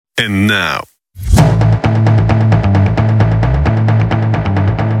And now.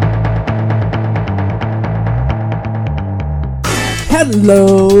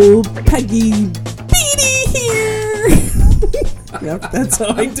 Hello, Peggy Beatty here. Yep, that's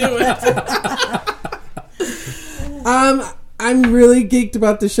how I do it. I'm really geeked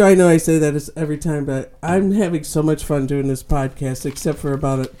about the show. I know I say that every time, but I'm having so much fun doing this podcast, except for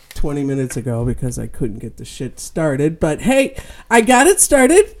about 20 minutes ago because I couldn't get the shit started. But hey, I got it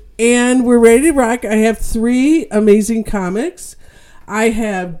started, and we're ready to rock. I have 3 amazing comics. I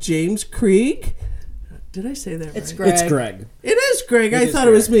have James Krieg. Did I say that right? It's Greg. It's Greg. It is Greg. I thought Greg.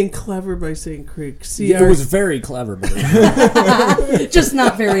 It was being clever by saying Krieg. It was very clever, but just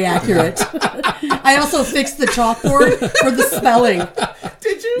not very accurate. I also fixed the chalkboard for the spelling.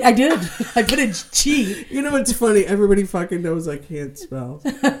 Did you? I did. I put a G. You know what's funny? Everybody fucking knows I can't spell.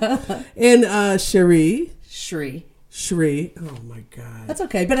 And Shri. Oh my God. That's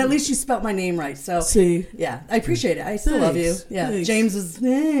okay, but at least you spelled my name right. So see, yeah, I appreciate it. I still love you. Yeah, thanks. James is.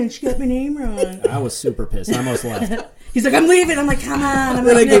 She got my name wrong. I was super pissed. I almost left. He's like, I'm leaving. I'm like, come on.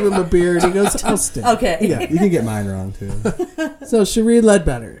 Then I gave him a beer, and he goes, I'll stay. Okay. Yeah, you can get mine wrong too. So Shri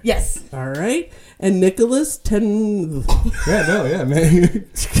Ledbetter. Yes. All right, and Nicholas man.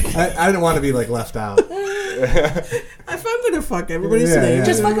 I didn't want to be like left out. If I'm gonna fuck everybody's name,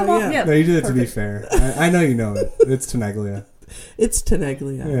 just fuck them all. Yeah. No, you did it to be fair. I know you know it. It's Tenaglia. It's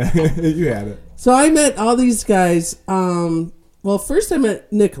Tenaglia. Yeah, you had it. So I met all these guys. Well, first I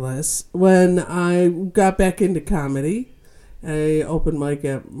met Nicholas when I got back into comedy. I opened mic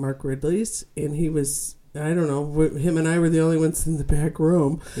at Mark Ridley's, and he was, I don't know, him and I were the only ones in the back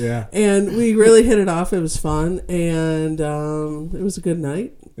room. Yeah. And we really hit it off. It was fun, and it was a good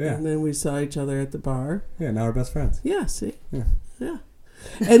night. Yeah. And then we saw each other at the bar. Yeah, now we're best friends. Yeah, see? Yeah.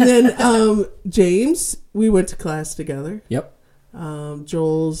 And then James, we went to class together. Yep.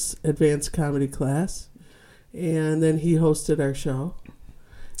 Joel's advanced comedy class. And then he hosted our show.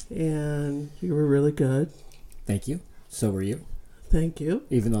 And you were really good. Thank you. So were you. Thank you.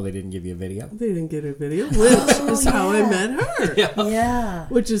 Even though they didn't give you a video. They didn't get a video, which is how I met her. Yeah.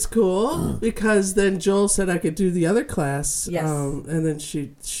 Which is cool, because then Joel said I could do the other class. Yes. And then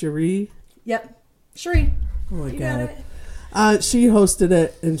Shri. Yep. Shri. Oh, my You God. got it. She hosted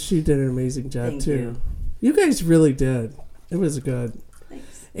it, and she did an amazing job, Thank too. You guys really did. It was good.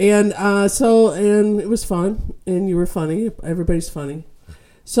 Thanks. And and it was fun, and you were funny. Everybody's funny.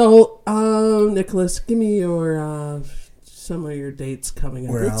 So, Nicholas, give me your some of your dates coming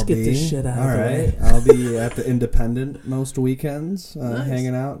up. Let's get this shit out of the way. I'll be at the Independent most weekends, Nice.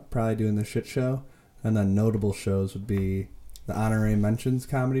 hanging out, probably doing the shit show. And then notable shows would be the Honorary Mentions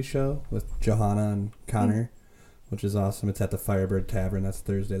comedy show with Johanna and Connor, which is awesome. It's at the Firebird Tavern. That's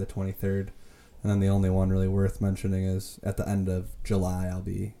Thursday the 23rd. And then the only one really worth mentioning is at the end of July, I'll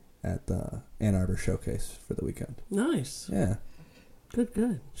be at the Ann Arbor Showcase for the weekend. Nice. Yeah.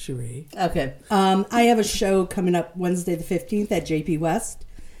 Good. Cherie. Okay. I have a show coming up Wednesday the 15th at JP West.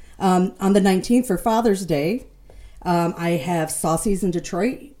 On the 19th for Father's Day, I have Saucy's in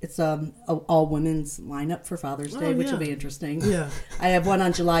Detroit. It's a all women's lineup for Father's Day, which will be interesting. Yeah. I have one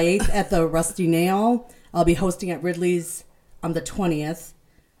on July 8th at the Rusty Nail. I'll be hosting at Ridley's on the 20th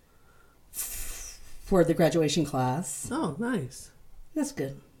for the graduation class. Oh, nice. That's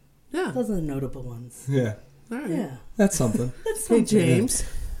good. Yeah. Those are the notable ones. Yeah. All right. Yeah. That's something. Hey, James.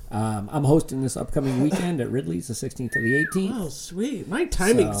 I'm hosting this upcoming weekend at Ridley's, the 16th to the 18th. Oh, sweet. My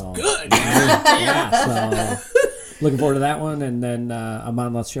timing's good. Yeah, so looking forward to that one. And then a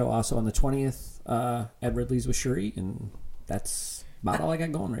Monmouth show also on the 20th at Ridley's with Shuri. And that's about all I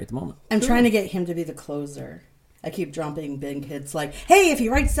got going right at the moment. I'm trying to get him to be the closer. I keep dropping big hits like, hey, if he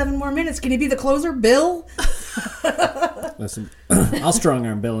writes 7 more minutes, can he be the closer, Bill? Listen, I'll strong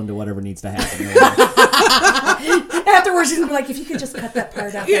arm Bill into whatever needs to happen. Afterwards, he's going to be like, if you could just cut that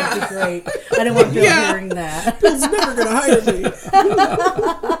part out, that would be great. I don't want Bill hearing that. Bill's never going to hire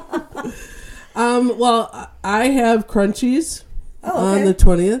me. Well, I have Crunchies on the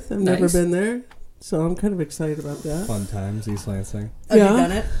 20th. I've never been there, so I'm kind of excited about that. Fun times, East Lansing. Oh, you've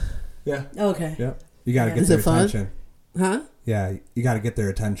done it? Yeah. Okay. Yep. You got to get Is their it fun? attention. Huh? Yeah, you got to get their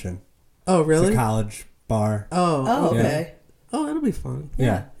attention. Oh, really? It's a college bar. Oh, okay. Oh, it'll be fun.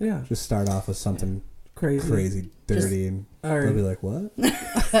 Yeah. Yeah. Just start off with something Crazy. dirty, and all right. they'll be like, what?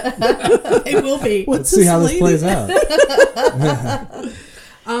 It will be. Let's see how this plays out.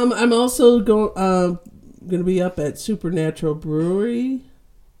 I'm also going to be up at Supernatural Brewing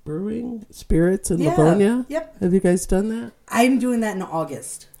Spirits in Livonia. Yep. Have you guys done that? I'm doing that in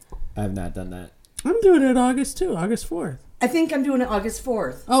August. I have not done that. I'm doing it August 4th. I think I'm doing it August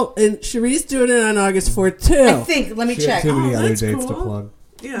 4th. Oh, and Cherie's doing it on August 4th, too. I think. Let me She had check. too many other that's dates cool. to plug.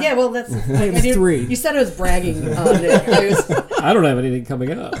 Yeah, well, that's... I have 3. You said I was bragging on it. I don't have anything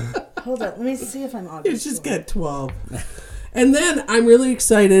coming up. Hold on, let me see if I'm August. It's just got 12. And then I'm really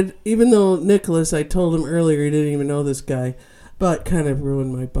excited, even though Nicholas, I told him earlier, he didn't even know this guy, but kind of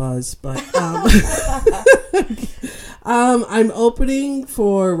ruined my buzz. But I'm opening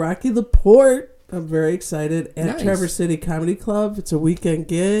for Rocky Laporte. I'm very excited at Nice. Traverse City Comedy Club. It's a weekend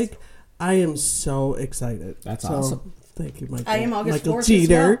gig. I am so excited. That's awesome. Thank you, Michael. I am August Michael 4th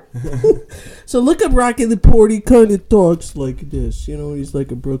Jeter. So look up Rocky Laporte. He kind of talks like this. You know, he's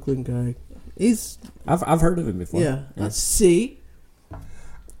like a Brooklyn guy. I've heard of him before. Yeah. See?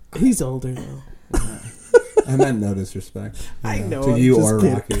 He's older now. I meant no disrespect. I know. To I'm you just or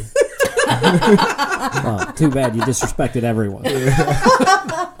kidding. Rocky. Well, too bad you disrespected everyone. Damn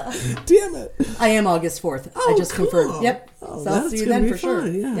it. I am August 4th. Oh, I just cool. confirmed. Yep. Oh, So I'll that's see you gonna then be for sure.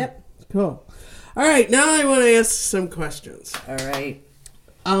 fun, yeah. Yep. Cool. All right. Now I want to ask some questions. All right.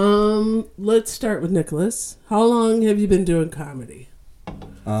 Let's start with Nicholas. How long have you been doing comedy?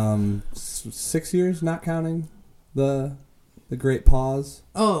 6 years, not counting the great pause.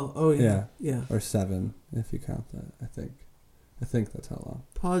 Oh yeah. Or 7 if you count that. I think that's how long.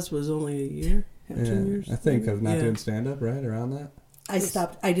 Pause was only a year. 2 years. I think of not Yeah. doing stand up right around that. I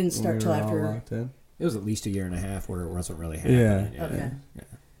stopped. I didn't When start we till were all after. locked in. It was at least 1.5 years where it wasn't really happening. Yeah. Okay. Yeah.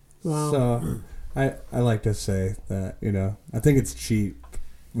 Wow. So I like to say that, I think it's cheap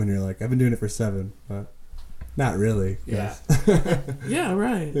when you're like, I've been doing it for 7, but not really. 'Cause- Yeah.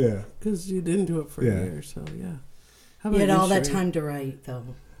 Right. Yeah. Because you didn't do it for a Yeah. year. So yeah. How You had all that Sheree? time to write, though.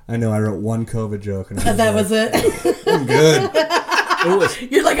 I know I wrote one COVID joke and I That was it. I'm good.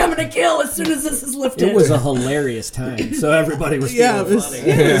 You're like, I'm gonna kill as soon as this is lifted. It was a hilarious time, so everybody was Yeah, feeling it was, funny.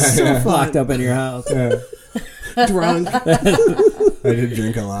 yeah, it was so fun. Locked up in your house. Yeah. Drunk. I did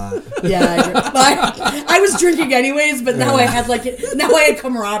drink a lot. Yeah, I was drinking anyways, but now I had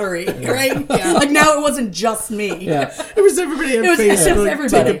camaraderie, right? Yeah. Like now it wasn't just me. Yeah. It was everybody on It was Facebook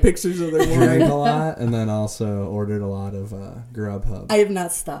everybody. taking pictures of their Drank wine. a lot and then also ordered a lot of Grubhub. I have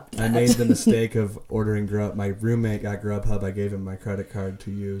not stopped. I made the mistake of ordering Grub. My roommate got Grubhub. I gave him my credit card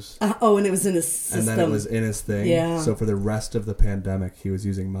to use. And it was in his system. And then it was in his thing. Yeah. So for the rest of the pandemic, he was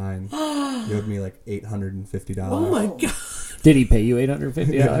using mine. He owed me like $850. Oh my god. Did he pay you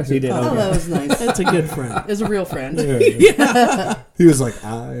 $850? Yeah. He did. Oh, Okay. that was nice. That's a good friend. It was a real friend. He was like,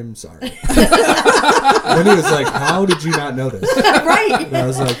 I'm sorry. Then he was like, how did you not notice? Right. And I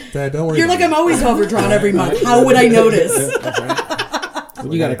was like, Dad, don't worry. You're like, about I'm always overdrawn every month. How would I notice? That's right.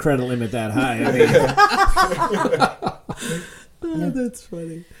 When you got a credit limit that high, I mean, Oh, that's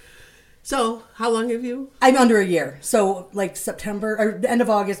funny. So, how long have you? I'm under a year. So like September or the end of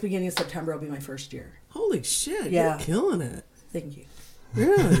August, beginning of September will be my first year. Holy shit! Yeah. You're killing it. Thank you.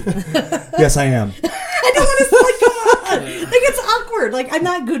 Really? Yes, I am. I don't want to like come on. Like it's awkward. Like I'm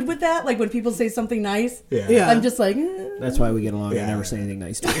not good with that. Like when people say something nice. Yeah. I'm just like that's why we get along. Yeah. I never say anything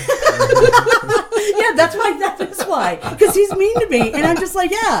nice to you. yeah, that's why. Because he's mean to me. And I'm just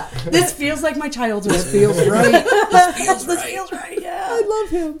like, yeah, this feels like my childhood. This feels right. This feels right, yeah. I love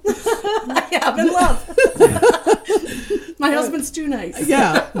him. Yeah, I'm in love. My husband's too nice.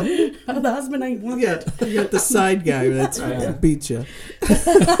 Yeah. The husband I wanted. Yeah. You got the side guy that's beat you.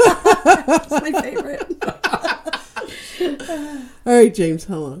 That's my favorite. All right, James.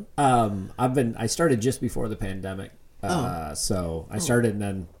 How long? I started just before the pandemic. So I started and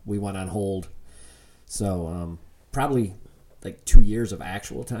then we went on hold. So probably like 2 years of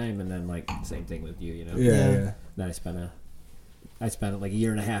actual time, and then like same thing with you, Yeah. Then I spent like 1.5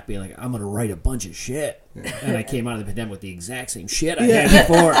 years being like, I'm gonna write a bunch of shit, and I came out of the pandemic with the exact same shit I had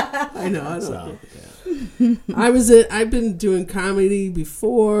before. I know. So I've been doing comedy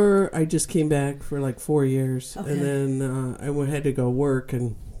before. I just came back for like 4 years, Okay. and then I had to go work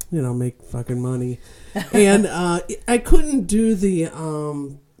and make fucking money, and I couldn't do the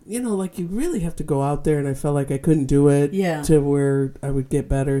like you really have to go out there, and I felt like I couldn't do it to where I would get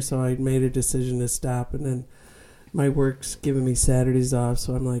better, so I made a decision to stop, and then my work's giving me Saturdays off,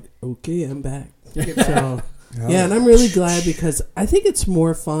 so I'm like, okay, I'm back. So yeah, and I'm really glad because I think it's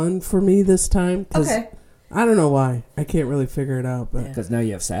more fun for me this time. 'Cause Okay. I don't know why. I can't really figure it out, but because now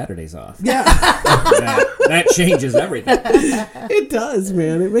you have Saturdays off. yeah, that changes everything. it does,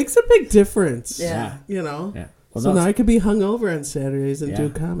 man. It makes a big difference. Yeah. Yeah. Yeah. Well, So no, now I could be hungover on Saturdays and do Yeah.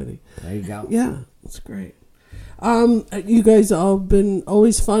 comedy. there you go. Yeah, it's great. You guys all been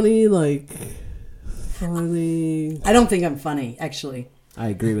always funny, like funny. I don't think I'm funny, actually. I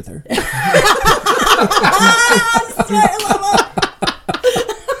agree with her.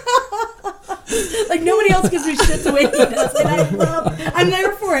 Like nobody else gives me shit the way he does, and I'm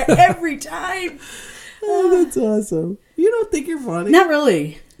there for it every time. Oh, that's awesome. You don't don't think you're funny. Not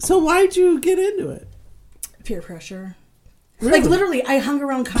really. So why'd you get into it? Peer pressure. Really? Like literally, I hung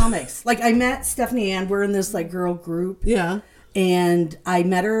around comics. Like I met Stephanie Ann. We're in this like girl group. Yeah. And I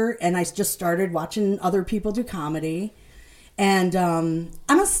met her, and I just started watching other people do comedy. And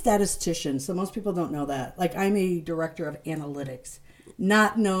I'm a statistician, so most people don't know that. Like I'm a director of analytics,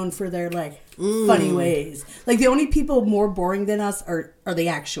 not known for their like funny ways. Like the only people more boring than us are the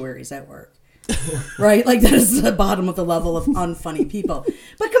actuaries at work. Right? Like that is the bottom of the level of unfunny people.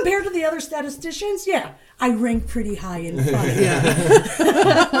 But compared to the other statisticians, yeah, I rank pretty high in funny.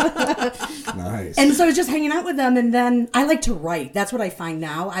 Nice. And so I was just hanging out with them, and then I like to write. That's what I find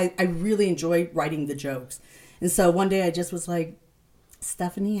now. I really enjoy writing the jokes. And so one day I just was like,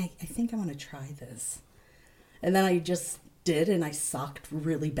 Stephanie, I think I want to try this. And then I just did, and I sucked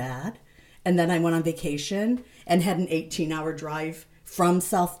really bad. And then I went on vacation and had an 18-hour drive from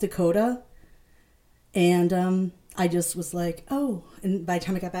South Dakota. And I just was like, oh. And by the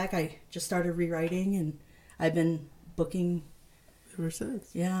time I got back, I just started rewriting, and I've been booking Ever since.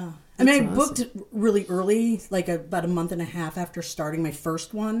 Yeah. That's I awesome. booked really early, like about a month and a half after starting my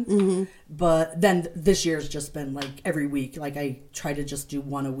first one. Mm-hmm. But then this year's just been like every week. Like I try to just do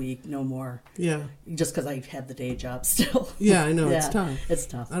one a week, no more. Yeah. Just because I have the day job still. Yeah, I know. Yeah, It's tough. It's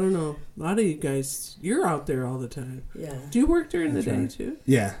tough. I don't know. A lot of you guys, you're out there all the time. Yeah. Do you work during That's the day right. too?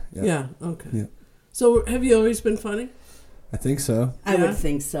 Yeah. Yep. Yeah. Okay. Yeah. So have you always been funny? I think so. I Yeah. would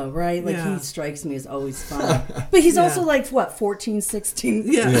think so, right? Like Yeah. he strikes me as always funny. But he's Yeah. also like, what, 14, 16?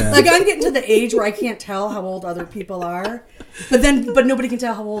 Yeah. Yeah. Like I'm getting to the age where I can't tell how old other people are. But nobody can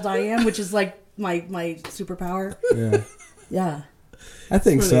tell how old I am, which is like my superpower. Yeah. Yeah. I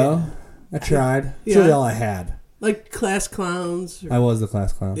think It's so. I tried. It's Yeah. really all I had. Like class clowns? Or, I was the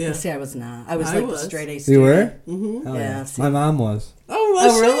class clown. yeah. See, I was not. I was I like was. the straight A You student. were? Mm-hmm. Hell Yeah, see. My mom was. Oh,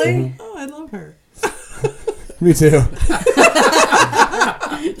 was Oh, she? really? Oh, I love her. Me too.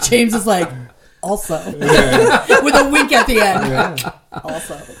 James is like, also. With a wink at the end. Yeah.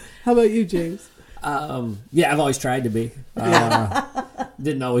 Also. How about you, James? Yeah, I've always tried to be.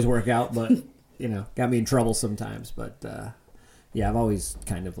 Didn't always work out, but got me in trouble sometimes. But yeah, I've always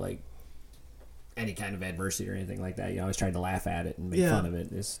kind of like any kind of adversity or anything like that. You always tried to laugh at it and make Yeah. fun of it.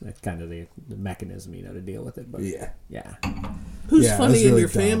 That's kind of the mechanism, to deal with it. But Yeah. Who's Yeah, funny that's in really your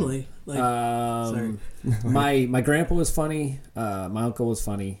dumb. family? Like, sorry. my grandpa was funny. My uncle was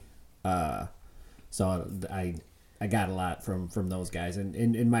funny. So I got a lot from those guys. And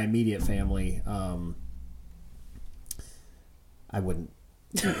in my immediate family, I wouldn't.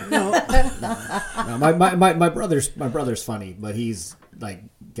 No. No, my brother's funny, but he's like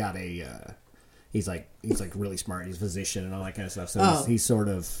got a he's like really smart. He's a physician and all that kind of stuff. So he's sort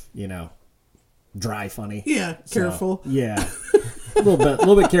of dry funny. Yeah, So, careful. Yeah, a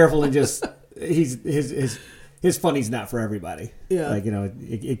little bit careful, and just his funny's not for everybody. Yeah. like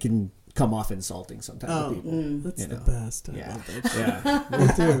it can come off insulting sometimes to people. That's the know. best. I Yeah, love that. yeah. Me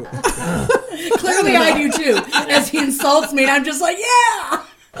too. Clearly I do too. As he insults me, and I'm just like, yeah!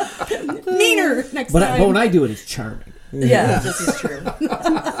 Meaner next But time. when I do it, it's charming. Yeah, this is true.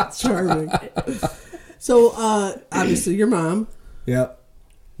 Charming. So, obviously, your mom. Yep.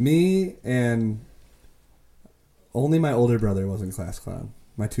 Me and only my older brother wasn't class clown.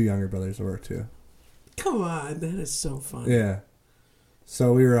 My two younger brothers were too. Come on, that is so fun. Yeah.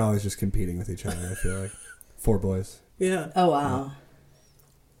 So we were always just competing with each other, I feel like. 4 boys. Yeah. Oh, wow.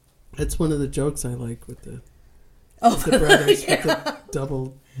 That's one of the jokes I like with the brothers, with the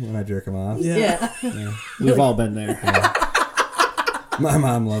double. When I jerk them off. Yeah. Yeah. We've all been there. My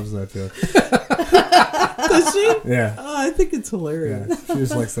mom loves that joke. Does she? Yeah. Oh, I think it's hilarious. Yeah. She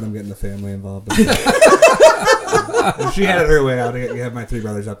just likes that I'm getting the family involved. If she had it her way, I would have my 3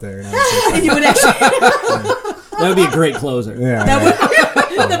 brothers up there. And And you would actually, That would be a great closer. yeah. that would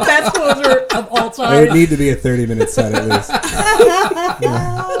be the best closer of all It time. would need to be a 30-minute set at least.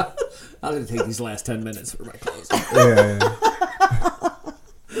 I'm going to take these last 10 minutes for my closer. Yeah.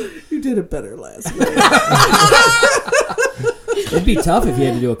 You did it better last night. It'd be tough if you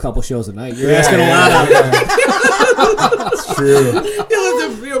had to do a couple shows a night. You're Yeah, asking a lot out of it. It's true.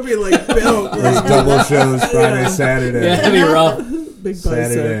 It'll be like Bill. Those double shows Friday, Saturday. Yeah, that'd be rough. Big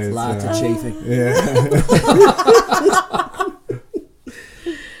Saturdays. biceps. Lots of chafing. Yeah.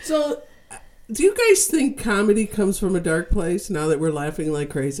 So, do you guys think comedy comes from a dark place now that we're laughing like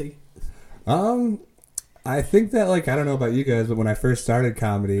crazy? I think that, I don't know about you guys, but when I first started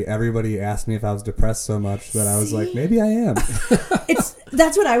comedy, everybody asked me if I was depressed so much that I was like, maybe I am.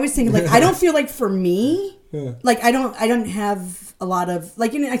 That's what I was thinking. Like, I don't feel like for me, Like I don't have a lot of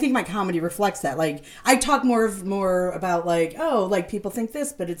like, I think my comedy reflects that. Like I talk more about like, oh, like people think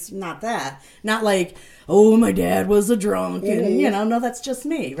this, but it's not that. Not like, oh, my dad was a drunk, and no, that's just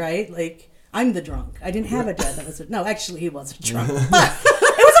me, right? Like I'm the drunk. I didn't have a dad that was no, actually he was a drunk, but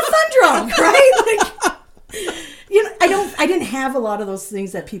it was a fun drunk, right? Like. I didn't have a lot of those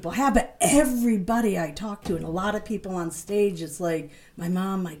things that people have, but everybody I talk to and a lot of people on stage, it's like my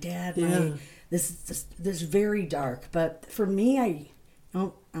mom, my dad, this is very dark. But for me, I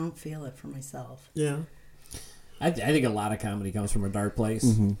don't feel it for myself. Yeah. I think a lot of comedy comes from a dark place,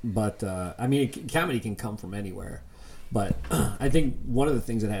 but I mean, comedy can come from anywhere. But I think one of the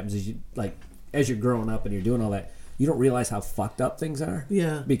things that happens is as you're growing up and you're doing all that, you don't realize how fucked up things are.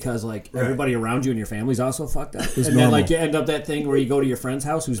 Yeah. Because everybody around you and your family's also fucked up. And then you end up that thing where you go to your friend's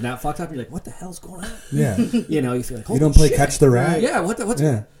house who's not fucked up. And you're like, what the hell's going on? Yeah. You feel like, you don't play shit. Catch the Rat. Yeah. What's What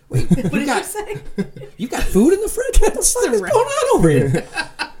did you say? You got food in the fridge? What the fuck is going on over here?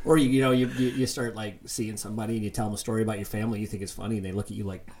 Or you start seeing somebody and you tell them a story about your family. You think it's funny, and they look at you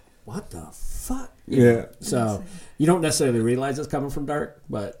like, what the fuck? Yeah. So you don't necessarily realize it's coming from dark,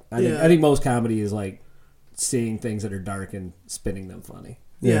 but I think most comedy is seeing things that are dark and spinning them funny.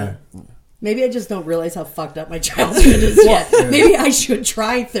 Yeah. Maybe I just don't realize how fucked up my childhood is yet. Maybe I should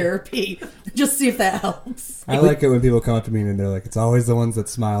try therapy. Just see if that helps. I like it when people come up to me and they're like, it's always the ones that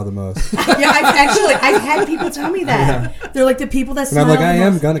smile the most. Yeah, I've had people tell me that. Yeah. They're like the people that smile and I'm like, the I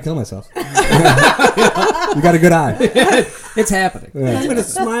am most. going to kill myself. You got a good eye. It's happening. Yeah. I'm going to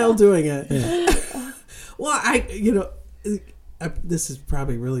smile doing it. Yeah. Well, this is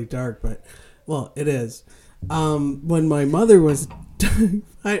probably really dark, but, well, it is. When my mother was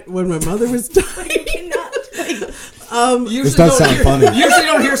dying, this does sound funny. Usually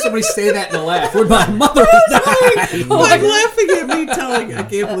don't hear somebody say that in a laugh. When my mother was dying. Like laughing at me I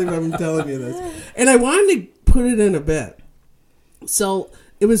can't believe I'm telling you this. And I wanted to put it in a bit. So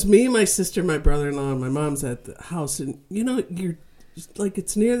it was me, my sister, my brother-in-law, and my mom's at the house. And, you're just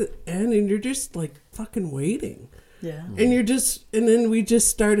it's near the end and you're just fucking waiting. Yeah. And then we just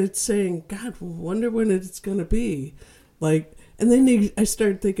started saying, God, wonder when it's going to be. And then I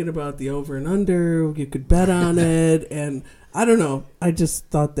started thinking about the over and under. You could bet on it. And I don't know. I just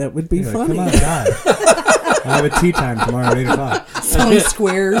thought that would be funny. Come on, God. I have a tea time tomorrow at 8 o'clock. Selling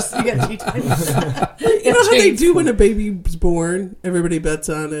squares. You got tea time. You know how they do when a baby's born? Everybody bets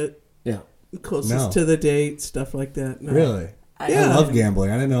on it. Yeah. Closest to the date, stuff like that. No. Really? Yeah. I love gambling.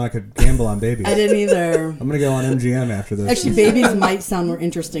 I didn't know I could gamble on babies. I didn't either. I'm going to go on MGM after this. Actually, babies might sound more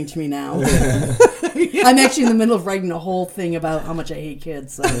interesting to me now. I'm actually in the middle of writing a whole thing about how much I hate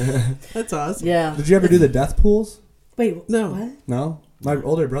kids. So. That's awesome. Yeah. Did you ever do the death pools? Wait, no. What? No? My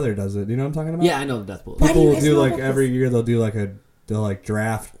older brother does it. Do you know what I'm talking about? Yeah, I know the death pool. People will do every year they'll do they'll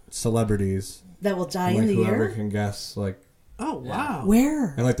draft celebrities that will die and, in the whoever year? can guess Oh, wow.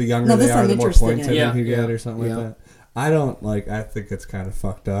 Where? And the younger they are, the more points I think you get or something like that. I don't I think it's kind of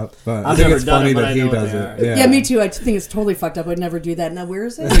fucked up, but I think it's funny that he does it. Yeah, me too. I think it's totally fucked up. I'd never do that. Now, where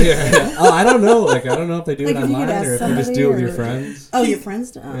is it? I don't know. I don't know if they do it online or if you just do it with your friends. Oh, your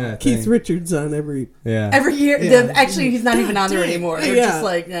friends do? Yeah, Keith Richards on every year. Yeah. Actually, he's not even on there anymore. They're just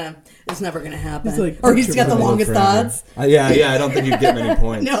it's never going to happen. Or he's got the longest odds. Yeah, I don't think you'd get many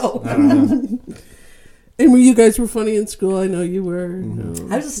points. No. I don't know. And you guys were funny in school? I know you were. Mm-hmm.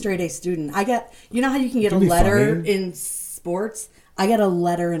 No. I was a straight A student. You know how you can get a letter in sports? I got a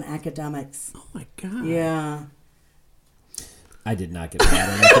letter in academics. Oh my God. Yeah. I did not get a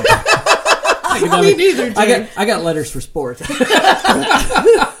letter. Me neither. I got letters for sports.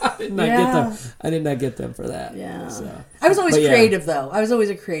 I did not get them. I did not get them for that. Yeah. So. I was always creative though. I was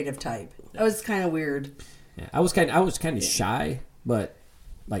always a creative type. I was kind of weird. Yeah, I was kind of shy, but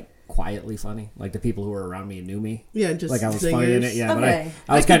quietly funny. The people who were around me knew me. Yeah, just I was singers. funny in it. Yeah, okay.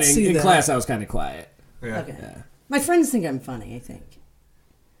 but I was kind of in class. I was kind of quiet. Yeah. Okay. Yeah. My friends think I'm funny. I think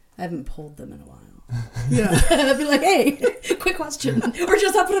I haven't pulled them in a while. Yeah. I'd be like, hey, quick question, or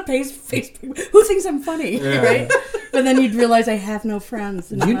just I'll put a Facebook. Who thinks I'm funny, right? But then you'd realize I have no friends.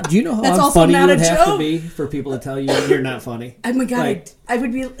 Do you know how funny you would have to be for people to tell you you're not funny? Oh my God, I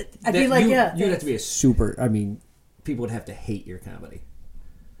would be. I'd be like, yeah. You'd have to be a super. I mean, people would have to hate your comedy.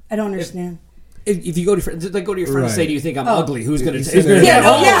 I don't understand. If you go to friends, go to your friend and say, "Do you think I'm ugly?" Who's going to say, yeah.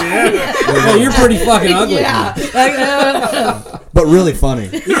 "Oh, you're pretty fucking ugly." Yeah. But really funny.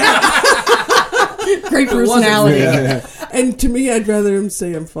 Great personality. Yeah. And to me, I'd rather him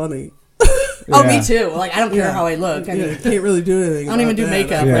say I'm funny. Oh, me too. I don't care how I look. I mean, can't really do anything. I don't even do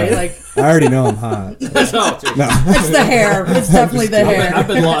makeup, Yeah. right? I already know I'm hot. No. It's the hair. It's definitely the hair. I've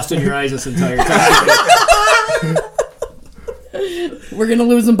been lost in your eyes this entire time. We're gonna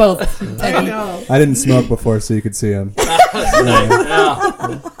lose them both. I know. I didn't smoke before, so you could see him.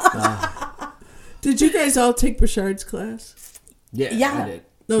 Did you guys all take Bouchard's class? Yeah. I did.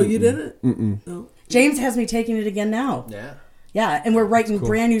 No, you didn't? Mm-mm. No. James has me taking it again now. Yeah. Yeah, and we're writing cool.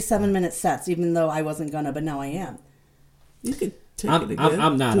 brand new 7-minute sets, even though I wasn't gonna, but now I am. You could take I'm it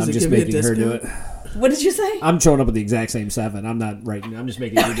again. not. Does I'm it just give you a making her do it. discount? What did you say? I'm showing up with the exact same 7. I'm not writing. I'm just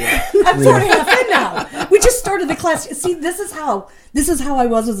making her do it. I'm 4.5 in now. We just started the class. See, this is how I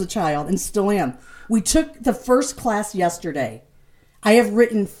was as a child, and still am. We took the first class yesterday. I have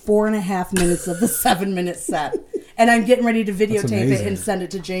written 4.5 minutes of the 7-minute set, and I'm getting ready to videotape it and send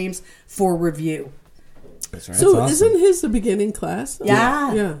it to James for review. That's right. So That's awesome. isn't his the beginning class? though?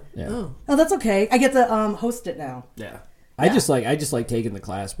 Yeah. Yeah. Yeah. Oh. Oh, that's okay. I get to host it now. Yeah. I just like taking the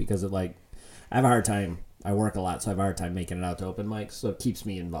class because it I have a hard time. I work a lot, so I have a hard time making it out to open mics. So it keeps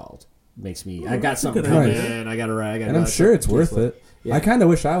me involved. Makes me. I got that's a something good coming idea. in. I got to write. And I'm sure it's worth it. Yeah. I kind of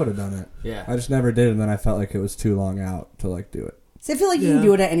wish I would have done it. Yeah. I just never did, and then I felt like it was too long out to do it. See, I feel like you Yeah. can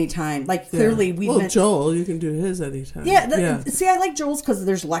do it at any time. Like, clearly, Yeah. we've Well, been... Joel, you can do his anytime. Yeah, see, I like Joel's because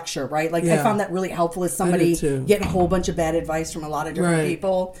there's lecture, right? Like, I Yeah. found that really helpful as I somebody did too. getting a whole bunch of bad advice from a lot of different Right.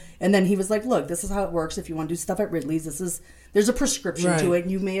 people. And then he was like, look, this is how it works. If you want to do stuff at Ridley's, there's a prescription to Right. it.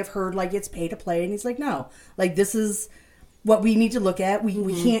 And you may have heard, it's pay to play. And he's like, no. This is what we need to look at.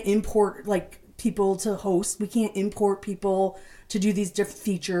 We can't import, people to host. We can't import people to do these different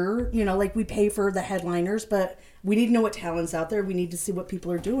feature. We pay for the headliners, but we need to know what talent's out there. We need to see what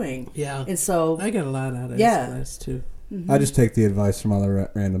people are doing. Yeah. And so... I got a lot out of Yeah. his class, too. I just take the advice from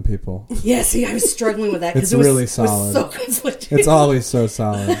other random people. Yeah, see, I was struggling with that because It's it was really it was solid. so conflicting. It's always so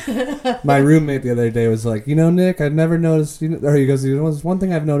solid. My roommate the other day was like, Nick, I've never noticed... Or he goes, there's one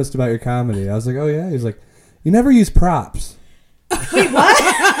thing I've noticed about your comedy. I was like, oh, yeah? He's like, you never use props. Wait, what?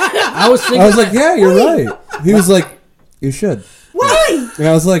 I was thinking. I was like, yeah, you're right. He was like, you should. Why? And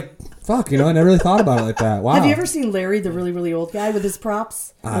I was like, fuck, I never really thought about it like that. Wow. Have you ever seen Larry, the really, really old guy, with his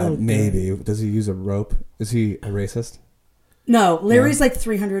props? Maybe. Does he use a rope? Is he a racist? No, Larry's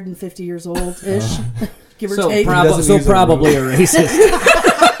 350 years old-ish, give or So, take. doesn't use a probably a racist.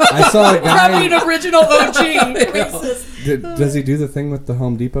 I saw a Probably guy... an original OG racist. Does he do the thing with the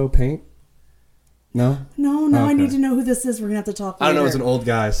Home Depot paint? No? No, Okay. I need to know who this is. We're going to have to talk later. I don't know. It was an old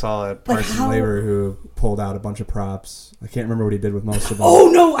guy I saw at Parks how- and Labor who pulled out a bunch of props. I can't remember what he did with most of them. Oh,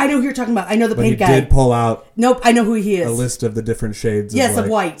 no, I know who you're talking about. I know the but he paint guy. did pull out Nope, I know who he is. a list of the different shades Yes, of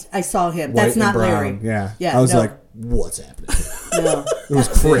of white. I saw him. white That's not and brown. Larry. Yeah. Yeah, I was no. like, what's happening? No. It was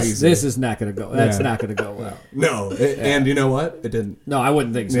crazy. This is not going to go. That's Yeah. not going to go well. No. And you know what? It didn't. No, I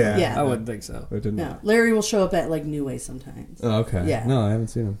wouldn't think so. Yeah. Yeah. I wouldn't think so. It didn't. No, Larry will show up at New Way sometimes. Oh, okay. Yeah. No, I haven't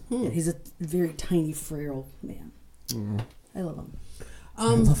seen him. Yeah, he's a very tiny, frail man. I love him.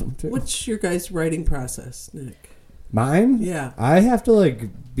 love him too. What's your guys' writing process, Nick? Mine? Yeah. I have to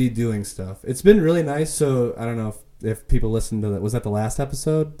be doing stuff. It's been really nice. So I don't know if people listened to that. Was that the last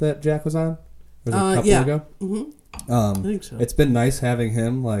episode that Jack was on? Was it a couple yeah. ago? Mm-hmm. I think so. It's been nice having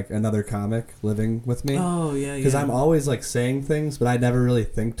him, another comic, living with me. Oh, yeah, yeah. Because I'm always saying things, but I never really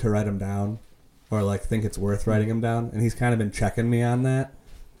think to write them down, or think it's worth writing them down. And he's kind of been checking me on that,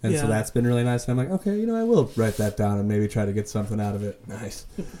 and so Yeah. that's been really nice. And I'm like, okay, I will write that down and maybe try to get something out of it. Nice.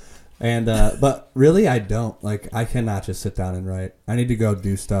 And but really, I don't I cannot just sit down and write. I need to go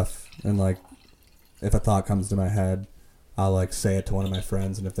do stuff, and if a thought comes to my head, I'll say it to one of my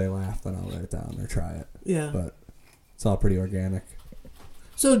friends, and if they laugh, then I'll write it down or try it. Yeah. But it's all pretty organic.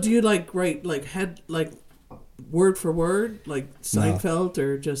 So do you write word for word, like Seinfeld,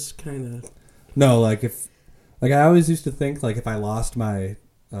 or just kind of? No, if I always used to think if I lost my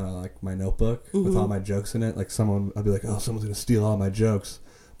my notebook with all my jokes in it, I'd be like, oh, someone's gonna steal all my jokes.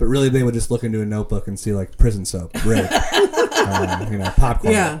 But really, they would just look into a notebook and see prison soap, rape,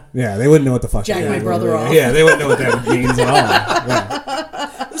 popcorn. Yeah. They wouldn't know what the fuck. Jack it my is. brother off. Yeah, they wouldn't know what that means at all.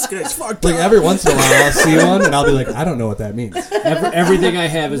 Yeah. This guy's fucked up. Every once in a while, I'll see one and I'll be like, I don't know what that means. Everything I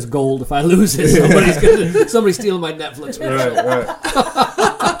have is gold. If I lose it, somebody's stealing my Netflix.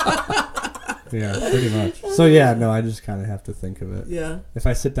 Yeah, pretty much. So yeah, no, I just kind of have to think of it. Yeah. If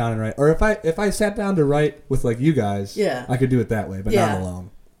I sit down and write, or if I sat down to write with you guys, Yeah. I could do it that way, but not alone.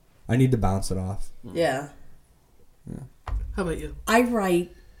 I need to bounce it off. Yeah. How about you? I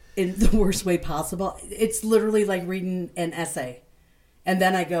write in the worst way possible. It's literally like reading an essay. And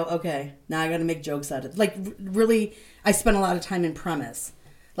then I go, okay, now I got to make jokes out of it. Really, I spend a lot of time in premise.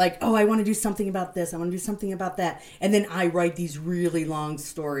 I want to do something about this. I want to do something about that. And then I write these really long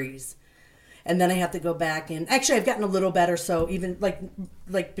stories. And then I have to go back and... Actually, I've gotten a little better. So even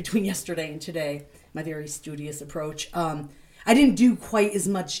like between yesterday and today, my very studious approach, I didn't do quite as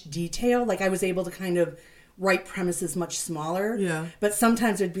much detail. I was able to kind of write premises much smaller. Yeah. But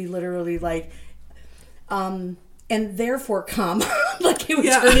sometimes it'd be literally like, and therefore, comma, like it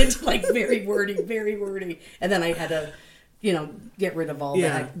would turn into like very wordy, and then I had to, get rid of all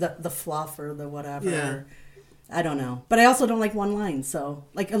the fluff or the whatever. Yeah. I don't know, but I also don't like one line. So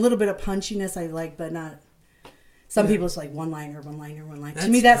like a little bit of punchiness I like, but not. Some people it's like one liner. That's to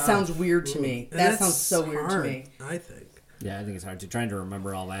me, that tough. sounds weird to me. And That sounds so weird hard, to me. I think. Yeah, I think it's hard trying to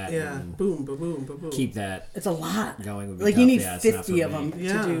remember all that. Yeah. And Boom, ba boom, ba boom. keep that It's a lot. going. Would be Like tough. you need Yeah, it's not 50 for of me. them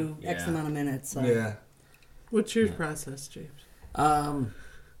Yeah. to do Yeah. X amount of minutes. So. Yeah. What's your process, James?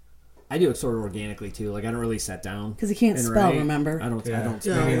 I do it sort of organically too. Like I don't really sit down Because he can't and spell, write. remember? I don't.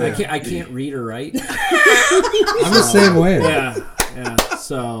 Yeah, I can't read or write. I'm the same way. Yeah.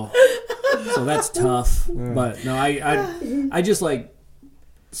 So that's tough. But no, I just like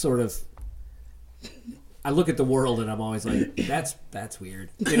sort of. I look at the world and I'm always like, that's weird,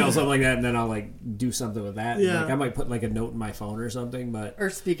 something like that, and then I'll like do something with that. Yeah. Like I might put like a note in my phone or something, but Or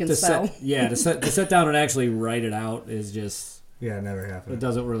speak and spell. to sit down and actually write it out is just Yeah, never it happened.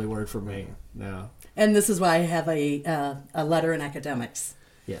 doesn't really work for me. No. And this is why I have a letter in academics.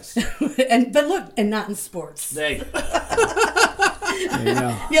 Yes. But not in sports. There you go.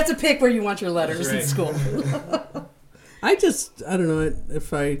 You have to pick where you want your letters in right. school. I don't know.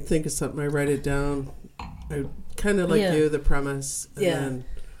 If I think of something, I write it down. I kind of like Yeah. you, the premise, and Yeah. then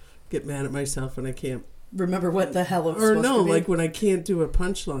get mad at myself when I can't. Remember what the hell it was Or supposed no, to be? like when I can't do a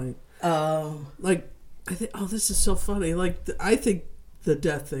punchline. Oh. Like, I think, this is so funny. Like, I think the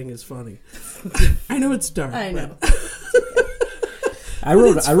death thing is funny. I know it's dark. I know. I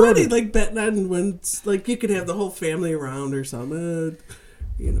wrote funny, it. like betting on when, like, you could have the whole family around or something.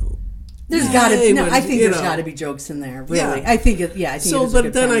 There's got to be. No, when, I think there's got to be jokes in there. Really, Yeah. I think it. Yeah, I think. So, it is a but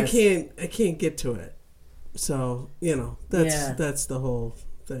good then premise. I can't get to it. So that's the whole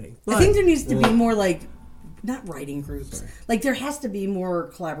thing. I think there needs to be more like, not writing groups. Like there has to be more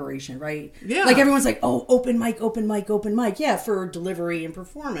collaboration, right? Yeah. Like everyone's like, oh, open mic. Yeah, for delivery and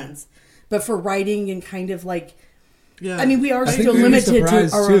performance, but for writing and kind of like. Yeah. I mean, we are I think still you'd be limited to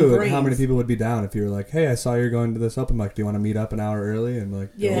surprised our too own at brains. how many people would be down if you were like, "Hey, I saw you're going to this open mic. Do you want to meet up an hour early?" And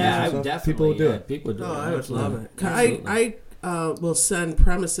like, Yeah. go Yeah, and I stuff? would definitely. People would do it. People would do it. I would Absolutely. love it. Absolutely. I will send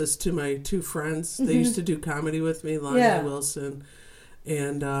premises to my two friends. They used to do comedy with me, Lonnie Yeah. Wilson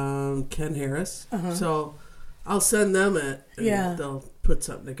and Ken Harris. So I'll send them it, and Yeah. they'll put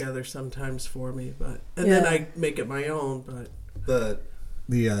something together sometimes for me. And then I make it my own. But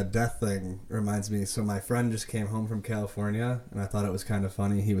The death thing reminds me. So my friend just came home from California, and I thought it was kind of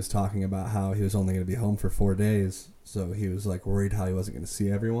funny. He was talking about how he was only going to be home for 4 days, so he was like worried how he wasn't going to see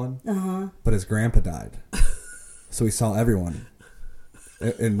everyone. But his grandpa died, so he saw everyone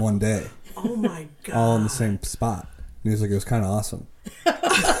in one day, oh my god, all in the same spot. And he was like, it was kind of awesome.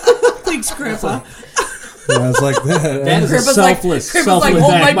 thanks, Grandpa. And I was like, That is a Grandpa's like- selfless Grandpa's like, act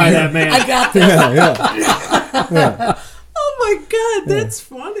 "Hold my by beer. that man. I got this. yeah. Oh my god, that's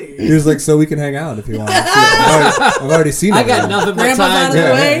funny. He was like, so we can hang out if you want. I've already seen it. I got nothing but Grandpa's time. out of the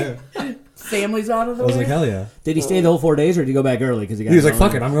Yeah, way. yeah. Family's out of the I was way. like, hell yeah. Did he stay the whole 4 days, or did he go back early? Because He was like,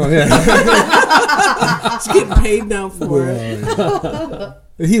 fuck it, I'm going. Yeah. He's getting paid now for it.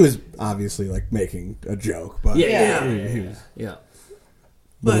 He was obviously like making a joke, but Yeah. he was. Yeah.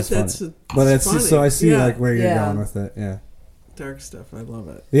 But it's that's funny. But it's funny. just so I see Yeah. like where you're Yeah. going with it. Yeah, Dark stuff. I love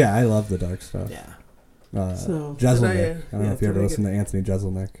it. yeah, I love the dark stuff. Yeah. So, Jeselnik. but I don't know if you did ever I listened to Anthony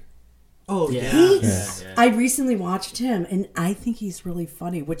Jeselnik. Oh Yeah. yeah. Yeah. I recently watched him, and I think he's really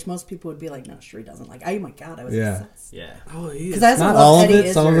funny, which most people would be like, no, sure he doesn't. Like, oh my God, I was Yeah. obsessed. Yeah. Oh, he Because is. I also Not love all of Eddie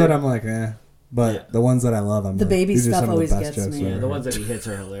it. Some of Izzard. it I'm like, eh. But Yeah. the ones that I love, I'm The like, baby these are stuff some of the always best gets jokes me. I've Yeah, ever the heard. ones that he hits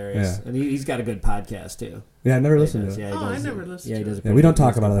are hilarious. Yeah. And he's got a good podcast, too. Yeah, I never He listened does, to it. yeah, he Oh, I does. never listened Yeah, he to does. it. Yeah, we don't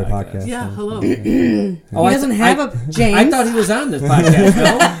talk about other podcasts. Yeah, so. hello. Oh, He I doesn't th- have I- a James. I thought he was on this podcast,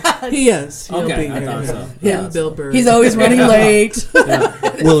 no? He is. He'll Okay, be I here. thought so. Him, Yeah. Bill Burr. He's always running late.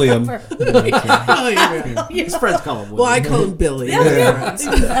 William. Oh, yeah. His friends call him Well, I Willie. call him Billy. Yeah,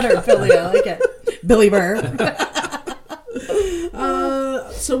 even better, Billy. I like it. Billy Burr.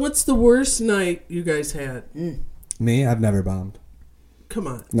 So what's the worst night you guys had? Me, I've never bombed. Come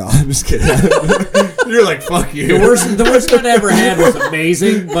on. No, I'm just kidding. You're like, fuck you. The worst one I ever had was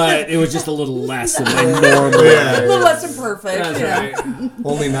amazing, but it was just a little less than my normal. Yeah. A little less than perfect. That's yeah. right.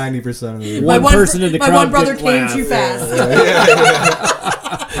 Only 90% of the One person in the my crowd one brother didn't came laugh. too fast.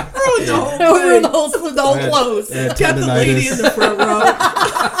 Oh, the whole close. got the lady in the front row.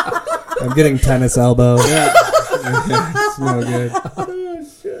 I'm getting tennis elbow. Yeah. It's no good.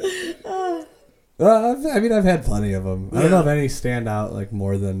 I mean, I've had plenty of them. I don't know if any stand out like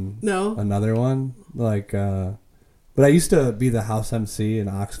more than No. another one. Like, but But I used to be the house MC in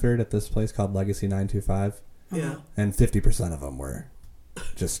Oxford at this place called Legacy 925. Yeah. And 50% of them were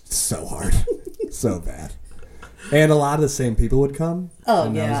just so hard. So bad. And a lot of the same people would come. Oh,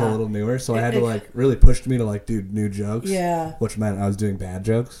 and yeah. I was a little newer, so I had to like really push me to like do new jokes. Yeah. Which meant I was doing bad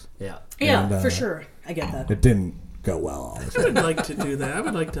jokes. Yeah. Yeah, And, for sure. I get that. It didn't go well all the I time. would like to do that. I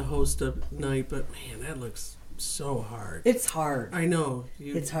would like to host a night, but man, that looks so hard. It's hard. I know.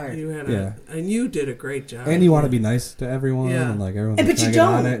 It's hard. You had Yeah. and you did a great job. And you want to be nice to everyone, Yeah. and like everyone's And like, but you trying to get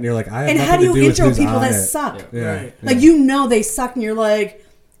on don't. it, and you're like, I have And nothing how do to you do with intro who's people on that it. suck? Yeah. Right. Like, you know they suck, and you're like,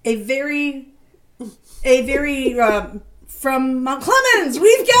 a very from Mount Clemens,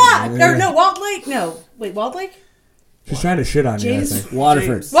 we've got, or no, Walled Lake, no, wait, Walled Lake? She's trying to shit on you, I James- think.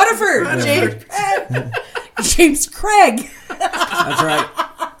 Waterford. James. Waterford, Waterford. James Craig. That's right.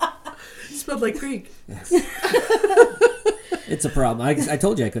 It smelled like Greek. It's a problem. I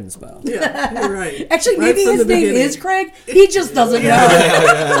told you I couldn't spell. Yeah, you're right. Actually, Right maybe from his the name beginning. is Craig. He just doesn't know.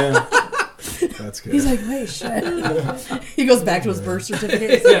 Yeah. That's good. He's like, wait, shit. He goes back to his birth certificate.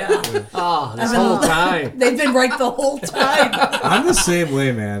 He's like, yeah. Oh, this whole time. They've been right the whole time. I'm the same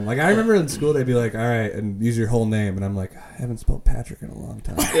way, man. Like, I remember in school, they'd be like, all right, and use your whole name. And I'm like, I haven't spelled Patrick in a long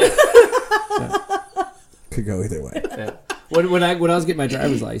time. Could go either way. Yeah. When I was getting my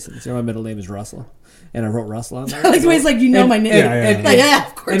driver's license, my middle name is Russell, and I wrote Russell on there. Like the way he's like, you know my name. yeah. Like, yeah,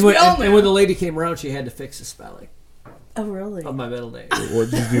 of course. And we when, all know. and when the lady came around, she had to fix the spelling Oh, really? of my middle name.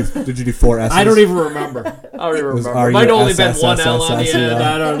 What did you do? Did you do 4 S's? I don't even remember. I don't even was remember. Might only been one L on the R-U-S-S-S-S-E-L. end.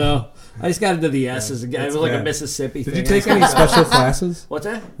 I don't know. I just got into the S's again. It was like Yeah. a Mississippi Did thing. you take any special classes? What's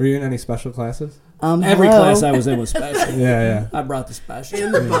that? Were you in any special classes? Every hello. class I was in was special. Yeah. I brought the special.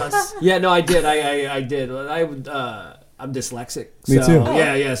 In the bus. Yeah, no, I did. I did. I'm dyslexic. Me so, too.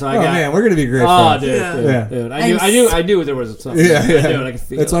 Yeah. So I Oh, got. man, we're going to be great Oh, friends. dude, Yeah. dude. I'm I knew there was something. Yeah. I knew it. I could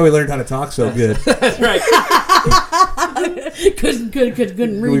feel That's it. why we learned how to talk so good. That's right. couldn't We read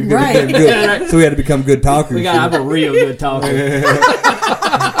could right. become good. So we had to become good talkers. I'm a real good talker. I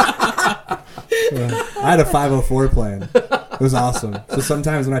had a 504 plan. It was awesome. So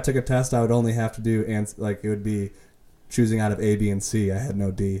sometimes when I took a test, I would only have to do, it would be choosing out of A, B, and C. I had no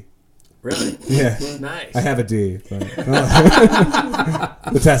D. Really? Yeah. Nice. I have a D. But,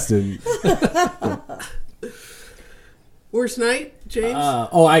 the test didn't. Worst night, James?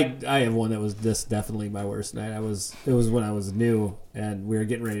 I have one that was definitely my worst night. It was when I was new and we were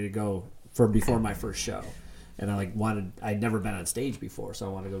getting ready to go before my first show. And I'd never been on stage before, so I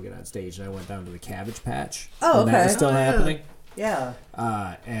wanted to go get on stage. And I went down to the Cabbage Patch. Oh, when that was okay. still happening. Yeah.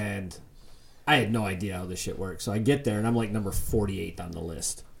 And I had no idea how this shit works. So I get there and I'm like number 48 on the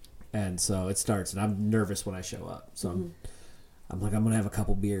list. And so it starts and I'm nervous when I show up. So I'm like, I'm going to have a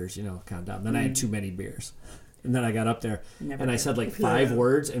couple beers, calm down. Then I had too many beers. And then I got up there and I said like 5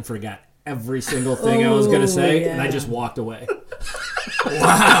 words and forgot every single thing I was going to say. yeah. And I just walked away.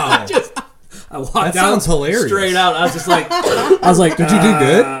 Wow. I walked That sounds hilarious. straight out. I was just like, Did you do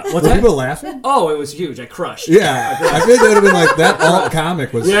good? what's Were that? people laughing? Oh, it was huge. I crushed. Yeah. I feel like that would have been like, that alt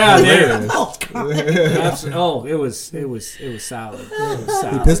comic was Yeah, hilarious. Oh, it was solid. It was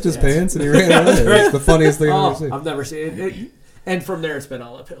solid. He pissed his pants and he ran away. It's the funniest thing I've ever seen. I've never seen it. And from there, it's been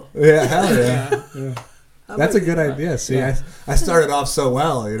all uphill. Yeah, hell yeah. That's a good idea. See, I started off so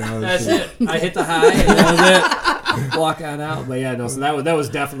well, That's it. I hit the high, and that was it. Walk on out. But yeah, no. So that was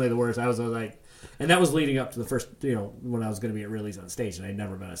definitely the worst. I was like, and that was leading up to the first, when I was going to be at Riley's on stage, and I'd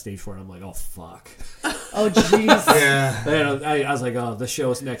never been on stage before, and I'm like, oh fuck. Oh, jeez. Yeah. And I was like, oh, the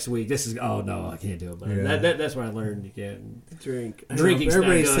show's next week. Oh no, I can't do it. But Yeah. that's where I learned you can't. Drink. Drinking's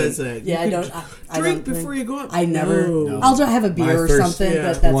Everybody not says good. that. Yeah, You I can don't. I drink don't before you go up. I never. No. I'll just have a beer My or first something, yeah,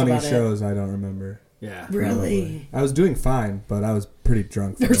 but that's 20 about shows, I don't remember. Yeah. it. Really? I was doing fine, but I was pretty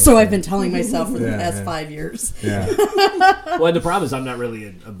drunk. for Or most so of I've it. been telling myself for the Yeah, past yeah. 5 years. Yeah. Well, the problem is I'm not really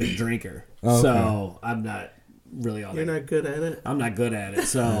a big drinker, Oh, okay. so I'm not really all You're that. not good at it. I'm not good at it,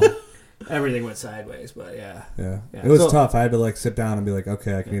 so everything went sideways. But yeah. Yeah. Yeah. It was So- tough. I had to sit down and be like,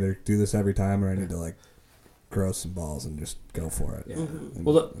 okay, I can either do this every time or I need to grow some balls and just go for it. Yeah. And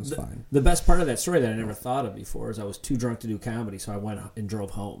Well, it was fine. The best part of that story that I never thought of before is I was too drunk to do comedy, so I went and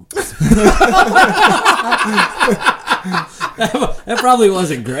drove home. That probably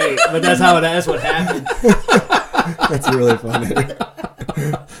wasn't great, but that's what happened. That's really funny.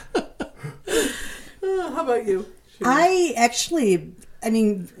 How about you? I actually,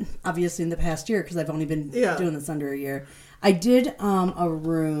 obviously in the past year, because I've only been doing this under a year, I did a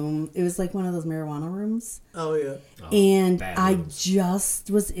room. It was like one of those marijuana rooms. Oh, yeah. And bad I rooms.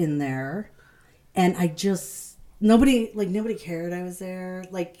 just was in there, and nobody cared I was there.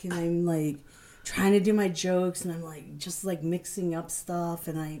 And I'm trying to do my jokes, and I'm just mixing up stuff,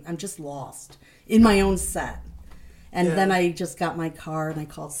 and I'm just lost in my own set. And then I just got my car and I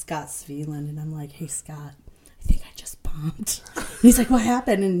called Scott Sveland and I'm like, hey, Scott, I think I just bombed. And he's like, what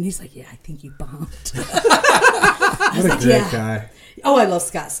happened? And he's like, yeah, I think you bombed. What a great guy. Oh, I love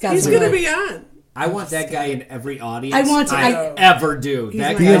Scott. He's going to be on. I want that guy in every audience I ever do.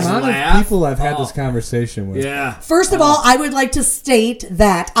 That The guy's amount laugh. of people I've had this conversation with. Yeah. First of all, I would like to state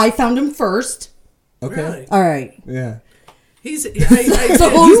that I found him first. Okay. Really? All right. Yeah. He's.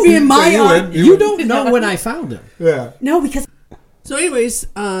 So always be in my audience. You don't know when I found him. Yeah. No, because So, anyways,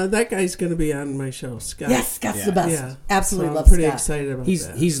 that guy's going to be on my show, Scott. yes, Scott's the best. Yeah. Absolutely So love I'm pretty Scott. excited about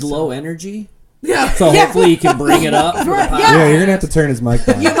that. He's low energy, Yeah. so hopefully you can bring it up. for the Right, podcast. Yeah, you're gonna have to turn his mic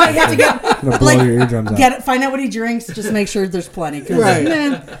down. You might have to get Gonna blow your eardrums out. find out what he drinks. Just make sure there's plenty. 'Cause, Right.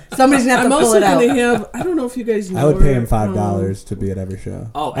 man, somebody's gonna have I'm to pull also it out. going to have. I don't know if you guys know. I would pay him her, $5 to be at every show.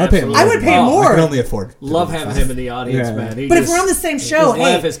 Oh, I would pay him. absolutely. I would pay I more. can only afford. to Love do having $5. him in the audience, Yeah. man. He But if just- we're on the same show, his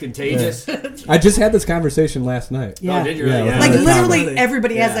laugh hey, is contagious. I just had this conversation last night. yeah. Oh, did you really? Yeah, Yeah. Like Yeah. literally, Comedy.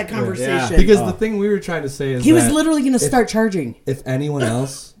 everybody has Yeah. that conversation. Because the thing we were trying to say is he was that literally going to start charging. if anyone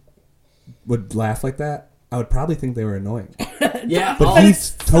else would laugh like that, I would probably think they were annoying. Yeah. But Oh,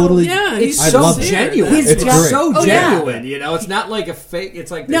 he's totally. Yeah, it's he's so love it. genuine. He's It's just- so Oh, yeah. genuine. You know, it's not like a fake.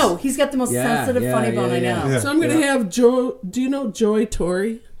 It's like this. No, he's got the most Yeah, sensitive yeah, funny yeah, bone I yeah. know. Yeah. So I'm going to have Joy. Do you know Joy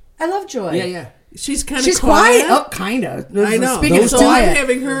Torrey? I love Joy. Yeah, yeah. She's kind of She's quiet. Oh, kind of. I know. Speaking of so I'm quiet,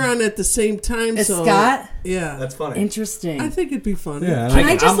 having her on at the same time. is so Scott Yeah, That's funny. interesting? I think it'd be funny. Yeah, Can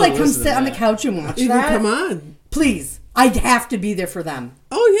I I'm just gonna come listen to sit on the that. couch and watch You that? can come on. Please. I have to be there for them.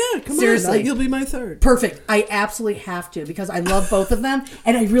 Oh yeah, come Seriously. on. You'll be my third. Perfect. I absolutely have to because I love both of them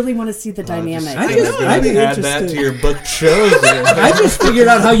and I really want to see the dynamic. I know. I'd be add that interested. to your booked shows. I just figured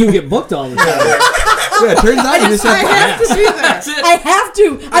out how you get booked all the time. Yeah, it turns out you just I have have to be there. I have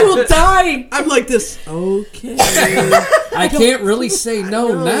to. I will die. I'm like this. Okay. I can't really say no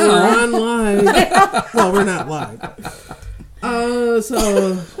We're now. on live. Well, we're not live.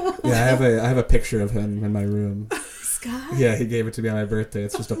 So Yeah, I have a picture of him in my room. Scott? Yeah, he gave it to me on my birthday.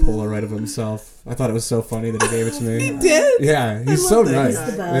 It's just a Polaroid of himself. I thought it was so funny that he gave it to me. he did. Yeah, he's I so love that nice. guy.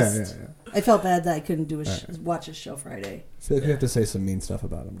 He's the Yeah, best. yeah, yeah. I felt bad that I couldn't do watch his show Friday. I feel like we have to say some mean stuff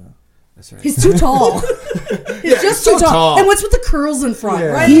about him now. That's right. He's too tall. He's just so too tall. tall. And what's with the curls in front,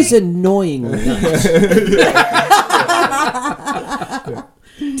 Yeah. right? He's annoyingly nice.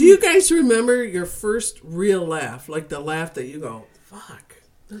 Do you guys remember your first real laugh? Like the laugh that you go, fuck.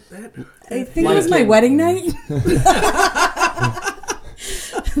 That I think Like it was my him. wedding night.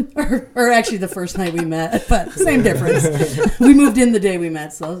 or actually the first night we met, but same difference. We moved in the day we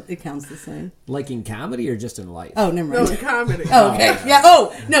met, so it counts the same. Like in comedy or just in life? Oh, never no, mind. comedy. Oh, okay. Yeah.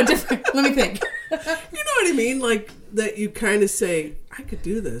 Oh, no, different. Let me think. You know what I mean? Like that you kind of say, I could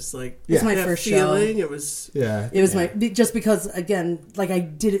do this. Like It's my that first feeling. show. It was. Yeah. It was just because, again, like I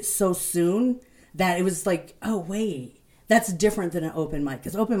did it so soon that it was like, oh, wait. That's different than an open mic.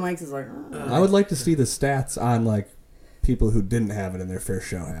 Because open mics is like... I would like to see the stats on like people who didn't have it in their first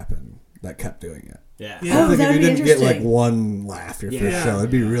show happen that kept doing it. Yeah. Yeah. Oh, I think if that'd you be didn't get like interesting. one laugh your first Yeah. show, it'd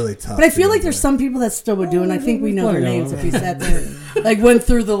be really tough. But I feel to like do there's that. some people that still would do, and I think we know their I know. names if we sat there, like went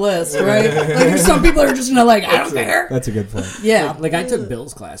through the list, right? Like there's some people are just gonna like, I don't care. That's a good point. Yeah. Like I took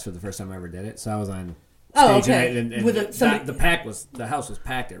Bill's class for the first time I ever did it, so I was on Oh, stage okay. and With somebody- the house was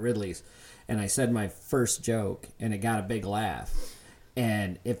packed at Ridley's, and I said my first joke and it got a big laugh,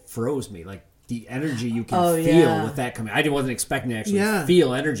 and it froze me like. The energy you can Oh, feel yeah. with that coming. I wasn't expecting to actually Yeah.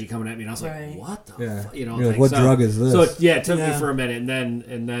 feel energy coming at me, and I was like, Right. "What the?" Yeah. Fuck? You know, You're like, what drug is this? So it took me Yeah. for a minute,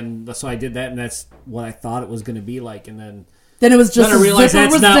 and then so I did that, and that's what I thought it was going to be like, and then Then it was just then I his realized zipper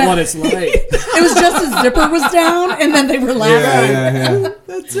that's was not down. what it's like. It was just his zipper was down, and then they were laughing. Yeah.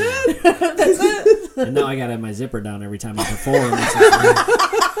 That's it. And now I got to have my zipper down every time I perform. It's just like,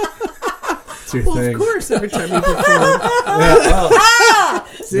 It's your Well, thing. of course, every time you perform.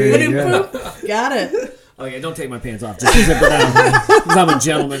 There you go. Boop. Got it. okay, don't take my pants off. Just zipper down. 'Cause I'm a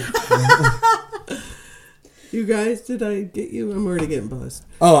gentleman. You guys, did I get you? I'm already getting buzzed.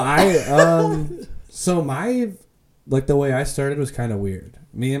 Oh, so my, like the way I started was kind of weird.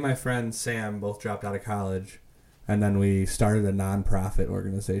 Me and my friend Sam both dropped out of college, and then we started a non-profit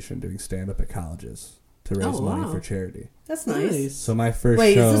organization doing stand-up at colleges to raise Oh, money wow. for charity. That's nice. Nice. So my first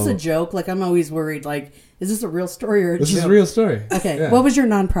Wait, show... is this a joke? Like, I'm always worried. Like, is this a real story or a This joke? is a real story. Okay. Yeah. What was your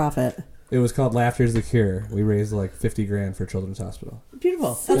nonprofit? It was called Laughter's the Cure. We raised like $50,000 for Children's Hospital.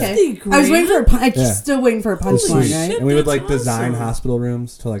 Beautiful. 50 Okay. I was waiting for a punch. Yeah. Still waiting for a It was punchline, sweet. right? Shit. And we would That's like design awesome. hospital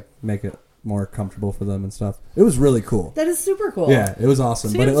rooms to like make it more comfortable for them and stuff. It was really cool. That is super cool. Yeah, it was awesome.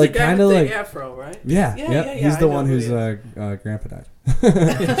 Sam's but it like the guy kind of with the like afro, right? yeah, Yeah, yep. yeah, He's I the know one who whose he grandpa died.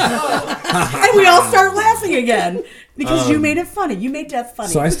 And we all start laughing again because you made it funny. You made death funny.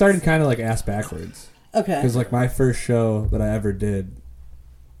 So I started kind of like ass backwards. Okay. Because like my first show that I ever did,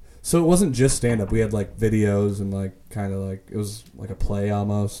 so it wasn't just stand up. We had like videos and like kind of like it was like a play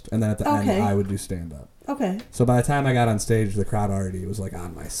almost, and then at the end I would do stand up. Okay. So by the time I got on stage, the crowd already was like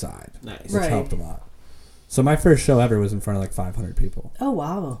on my side, Nice. which helped a lot. So my first show ever was in front of like 500 people. Oh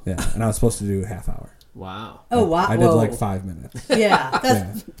wow. Yeah, and I was supposed to do a half hour. Wow. Oh wow. I did like 5 minutes. Yeah.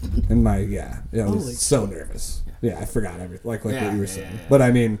 That's, And I was so nervous. Yeah, I forgot everything, like what you were saying. Yeah. But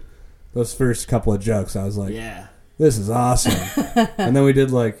I mean, those first couple of jokes, I was like, Yeah. this is awesome. And then we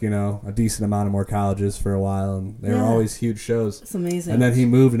did like, a decent amount of more colleges for a while, and they were always huge shows. it's amazing. And then he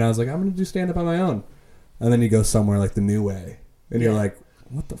moved, and I was like, I'm going to do stand up on my own. And then you go somewhere like the New Way, and you're like,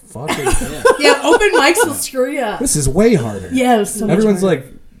 what the fuck? yeah, open mics will screw you. This is way harder. Yeah, it was so much Everyone's harder.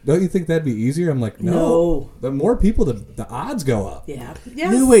 like, don't you think that'd be easier? I'm like, no. The more people, the odds go up. Yeah.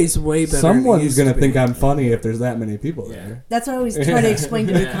 Yes. New Way's way better. Someone's going to think I'm funny if there's that many people there. That's what I always try to explain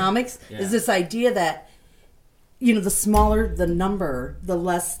to new comics is this idea that, the smaller the number, the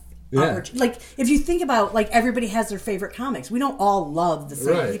less opportunity. Like, if you think about, like, everybody has their favorite comics. We don't all love the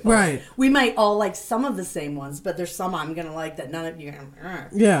same people. Right. We might all like some of the same ones, but there's some I'm going to like that none of you are going to.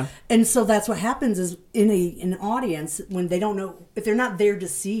 Yeah. And so that's what happens is in an audience, when they don't know, if they're not there to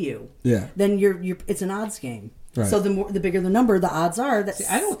see you, then you're it's an odds game. Right. So the bigger the number, the odds are that. See,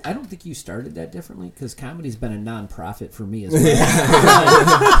 I don't think you started that differently because comedy's been a non-profit for me as well.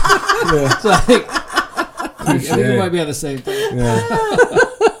 It's like, I think we might be on the same thing. Yeah.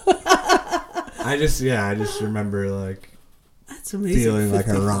 I just remember like That's amazing. feeling like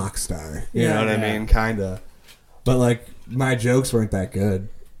a rock star. You know what I mean? Kinda. But like my jokes weren't that good.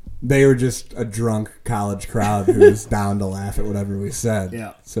 They were just a drunk college crowd who was down to laugh at whatever we said.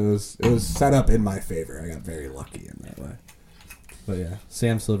 Yeah. So it was set up in my favor. I got very lucky in that way. But yeah,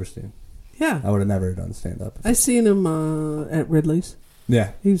 Sam Silverstein. Yeah. I would have never done stand up. I seen him at Ridley's.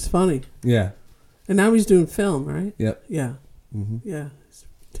 Yeah. He was funny. Yeah. And now he's doing film, right? Yep. Yeah. Mm-hmm. Yeah. He's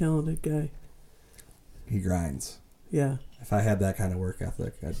a talented guy. He grinds. Yeah. If I had that kind of work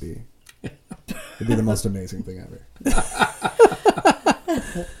ethic, it'd be the most amazing thing ever.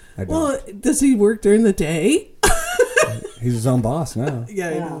 I don't. Well, does he work during the day? He's his own boss now. Yeah,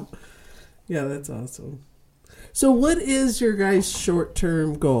 I know. Yeah, that's awesome. So what is your guys'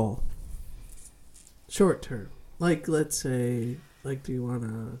 short-term goal? Short-term. Like, let's say, do you want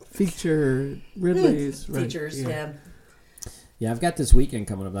to feature Ridley's? Features, yeah. Yeah, I've got this weekend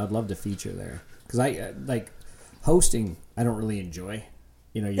coming up. I'd love to feature there because I like hosting. I don't really enjoy.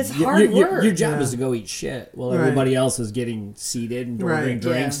 It's hard work. Your job is to go eat shit while everybody else is getting seated and ordering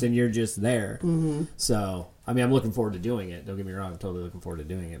drinks, and you're just there. Mm-hmm. So, I mean, I'm looking forward to doing it. Don't get me wrong; I'm totally looking forward to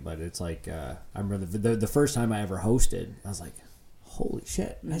doing it. But it's like I remember the first time I ever hosted, I was like, "Holy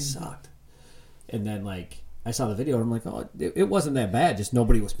shit, I sucked!" And then I saw the video, and I'm like, "Oh, it wasn't that bad. Just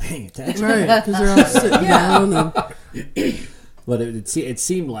nobody was paying attention." Right, because they're all sitting down. And... But it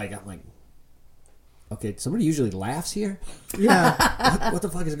seemed like I'm like. Okay, somebody usually laughs here. Yeah. What the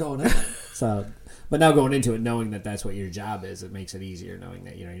fuck is going on? So, but now going into it, knowing that that's what your job is, it makes it easier. Knowing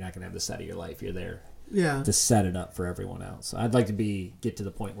that you're not going to have the set of your life. You're there, to set it up for everyone else. So I'd like to get to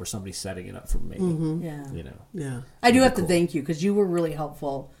the point where somebody's setting it up for me. Mm-hmm. Yeah, Yeah. I do have to thank you because you were really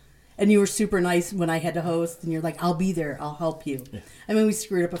helpful, and you were super nice when I had to host. And you're like, "I'll be there. I'll help you." Yeah. I mean, we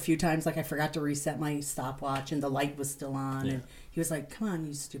screwed up a few times. Like I forgot to reset my stopwatch, and the light was still on, and. He was like, "Come on,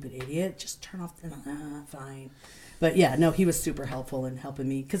 you stupid idiot! Just turn off the fine." But yeah, no, he was super helpful in helping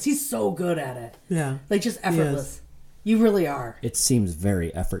me because he's so good at it. Yeah, just effortless. You really are. It seems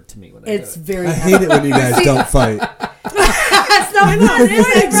very effort to me when I do it. It's very. I hate it when you guys don't fight. It's not fun, is it?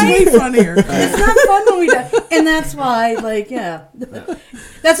 Right? It's way funnier. It's not fun when we do, and that's why,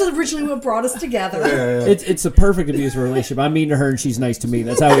 that's originally what brought us together. Yeah. It's a perfect abusive relationship. I'm mean to her and she's nice to me.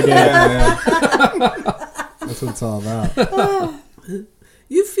 That's how we do it. That's what it's all about.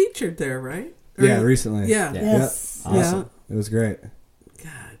 You featured there, right? Recently. Yeah. Yes. Yep. Awesome. It was great.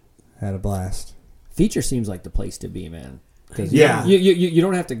 God. Had a blast. Feature seems like the place to be, man. Because you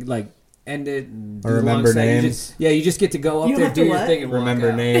don't have to end it and or remember names. You just get to go up there, do your thing, and remember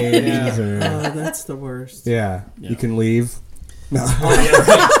walk out. names. Oh, that's the worst. Yeah. You can leave. No.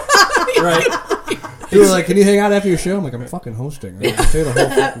 Right. You were like, "Can you hang out after your show?" I'm like, "I'm fucking hosting." Say the whole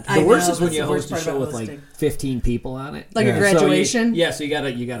fucking The worst is when you host a show with 15 people on it, a graduation. So you gotta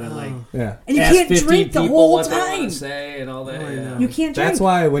and you ask can't 15 drink the people whole what they time. want to say and all that. You can't drink. That's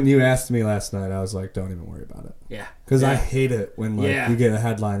why when you asked me last night, I was like, "Don't even worry about it." Yeah. Because I hate it when you get a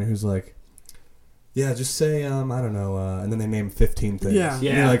headliner who's like, "Yeah, just say I don't know," and then they name 15 things. Yeah. And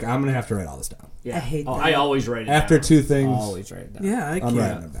you're like, "I'm gonna have to write all this down." Yeah. I hate that. I always write it after down. 2 things. Always write it down. Yeah, I I'm can't.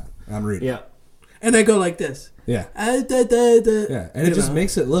 writing them down. I'm reading. Yeah. And I go like this. Yeah. Yeah. And it just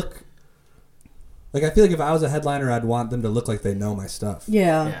makes it look Like, I feel like if I was a headliner, I'd want them to look like they know my stuff.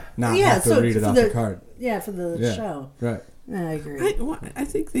 Yeah. Not have to read it off the card. Yeah, for the show. Right. Yeah, I agree. I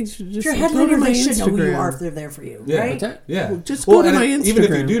think they should just Your go to headliner, my they should know who you are Instagram. if they're there for you, Yeah. right? Yeah. Well, just go to my Instagram. Even if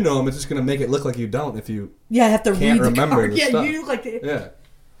you do know them, it's just going to make it look like you don't if you Yeah, I have to can't read the remember card. the Yeah, stuff. you look like Yeah.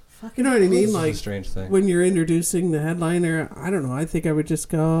 You know what I mean? This Like is a strange thing. when you're introducing the headliner, I don't know. I think I would just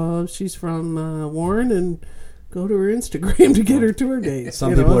go, she's from Warren, and go to her Instagram to get her tour dates.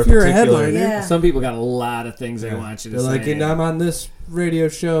 Some people if are you're a particular. headliner. Yeah. Some people got a lot of things they want you to They're say. like, and I'm on this radio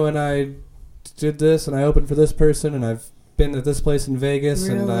show, and I did this, and I opened for this person, and I've been at this place in Vegas,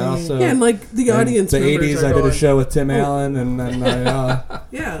 and I Really? also Yeah, and like the in audience the members 80s, are I did a going, show with Tim Allen, and then and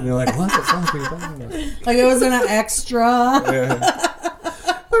Yeah. you're like, what the fuck are you talking about? Like it was an extra. Yeah.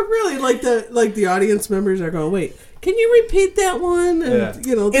 But really, like the audience members are going, wait, can you repeat that one? And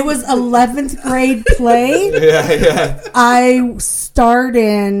It was 11th grade play. yeah. I starred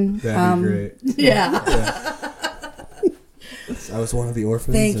in. That'd be great. Yeah. I was one of the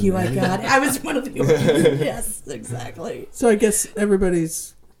orphans. Thank you. and- I got it. I was one of the. Yes, exactly. So I guess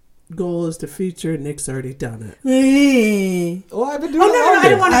everybody's goal is to feature. Nick's already done it. Well, I've been Oh doing no, I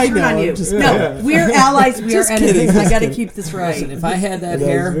don't want to I turn know, on you. just- No, we're allies. We are Just kidding, enemies. I just got to kidding. keep this right. Listen, if I had that I was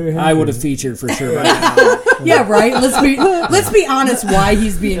very hair, happy. I would have featured for sure by now. Yeah, right. Let's be honest. Why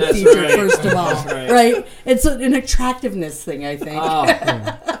he's being That's featured right. first of all, That's right. right? It's an attractiveness thing, I think.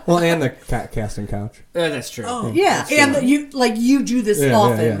 Well, and the casting couch. That's true. Oh, Yeah, and you do this Yeah,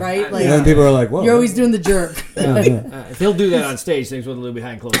 often, yeah. right? Like And then people are like, whoa. you're always doing the jerk. If he'll do that on stage, things will be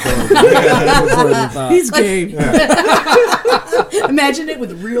behind closed doors. He's gay. Imagine it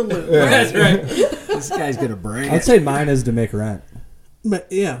with real Lou. That's right. This guy's gonna bring I'd it. say mine is to make rent. But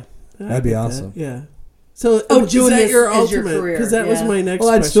yeah, That'd be awesome. Yeah. So Oh, is doing that this your as your ultimate? career, Because that was yeah. my next. Well,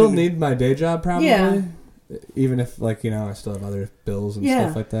 I'd question. still need my day job probably. Yeah. Even if, like, I still have other bills and Yeah.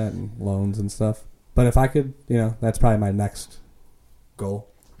 stuff like that and loans and stuff. But if I could, that's probably my next goal,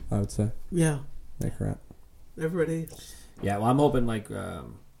 I would say. Yeah. Make rent. Everybody. Yeah, well, I'm hoping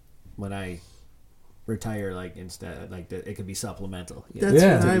when I retire, instead, it could be supplemental. That's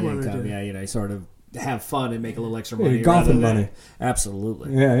Yeah. what I to want to income. do. Yeah, sort of have fun and make a little extra Yeah, money. golfing rather than- money.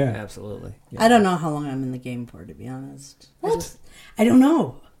 Absolutely. Yeah. Absolutely. Yeah. I don't know how long I'm in the game for, to be honest. What? I don't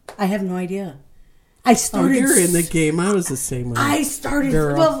know. I have no idea. I Oh, started. you're in the game. I was the same way. I started.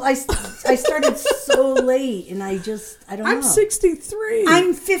 Girl. Well, I started so late, and I don't know. I'm 63.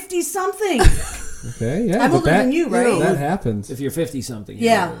 I'm 50 something. Okay, yeah. I'm but older than you, right? That happens. If you're 50-something.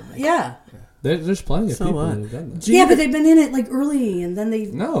 Yeah, yeah, There's plenty of So people what? that have done that. yeah. But they've been in it early, and then they.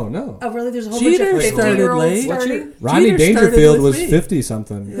 No. Oh, really? There's a whole Jeter bunch of started 50-year-olds late. starting. Rodney Jeter started Dangerfield with was me.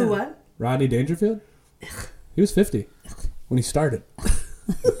 50-something. Who what? Rodney Dangerfield? He was 50 when he started.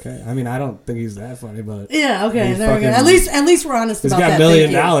 Okay. I mean, I don't think he's that funny, but Yeah. Okay. He's There we go. fucking- At least we're honest he's about got that. $1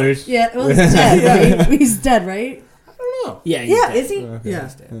 million. Thank you. Yeah. Well, he's dead, right? He's dead, right? Yeah. Yeah. Is he? yeah.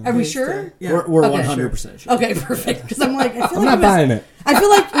 Are we sure? Yeah. We're Okay, 100% sure. Okay, perfect. Because I'm like, I feel I'm like not buying it. I feel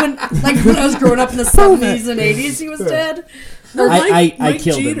like when I was growing up in the 70s and 80s, he was dead. Well, I Mike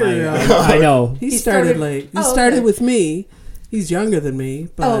killed Jeter, him. I know. He He started started- late. He Oh, started okay. with me. He's younger than me,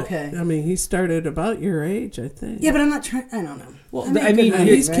 but Oh, okay. I mean, he started about your age, I think. Yeah, but I'm not trying. I don't know. Well, I make I mean, good And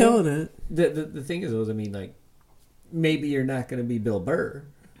money, he's right? killing it. The thing is, maybe you're not going to be Bill Burr.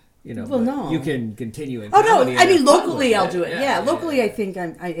 Well, but no. you can continue. In Oh no! comedy I and mean, have fun locally, with I'll it. do it. Yeah, locally, I think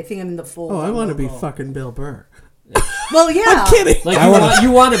I'm in the full. Oh, I want to be local. fucking Bill Burr. Well, yeah. I'm kidding. Like I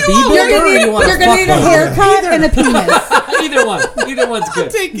you want to be Bill You're Burr, or gonna you want need, to you're gonna need a haircut and a penis. Either one. Either one's I'll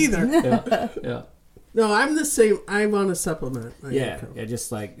good. take either. Yeah. No, I'm the same. I want to supplement. my Yeah. income. Yeah.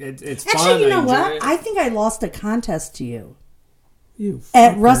 Just it's fun. Actually, you know I enjoy what? it. I think I lost a contest to you You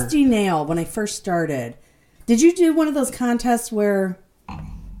at fucker. Rusty Nail when I first started. Did you do one of those contests where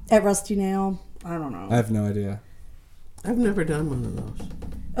at Rusty Nail? I don't know. I have no idea. I've never done one of those.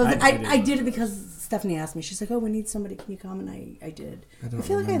 Oh, I I did it because Stephanie asked me. She's like, "Oh, we need somebody. Can you come?" And I did. I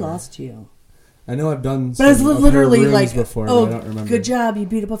feel like I lost to you. I know I've done But I was some of her literally rooms like, before, but "Oh, I don't remember. good job! You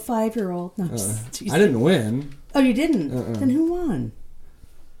beat up a 5-year-old." No, just, I didn't win. Oh, you didn't? Then who won?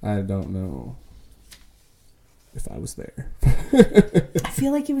 I don't know if I was there. I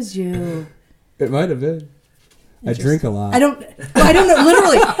feel like it was you. It might have been. I drink a lot. I don't know.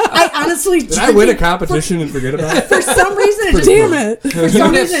 Literally, I honestly. Did I win a competition and forget about it? For some reason, it just Damn it! For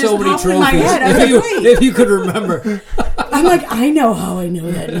some reason, it just popped in my head. I was like, wait. if you could remember. I'm like, I know how I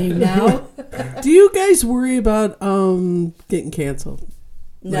know that name now. Do you guys worry about getting canceled?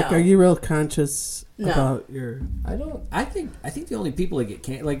 No. Like, are you real conscious about your. I think the only people that get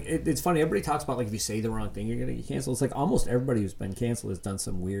canceled, like it's funny. Everybody talks about like if you say the wrong thing, you're gonna get canceled. It's like almost everybody who's been canceled has done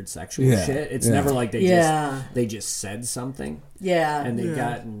some weird sexual shit. It's never like they just said something. Yeah. And they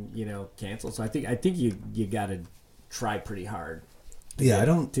gotten canceled. So I think you got to try pretty hard.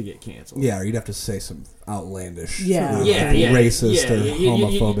 To get canceled. Yeah, or you'd have to say some outlandish, racist or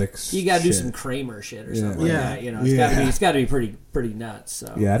homophobic. You got to do some Kramer shit or something like that. It's got to be pretty nuts.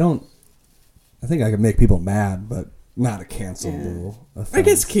 So. Yeah, I think I could make people mad, but not a cancelable offense. I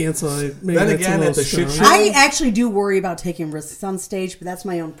guess cancel. Maybe then again, at the shit show, I actually do worry about taking risks on stage, but that's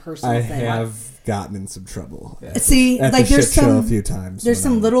my own personal thing. I have gotten in some trouble. Yeah. See, at like the there's shit some show a few times. There's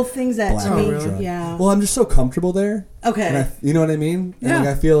some little things that to me, Well, I'm just so comfortable there. Okay, and you know what I mean? Yeah. And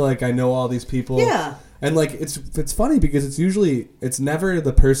I feel like I know all these people. Yeah. And like it's funny because it's never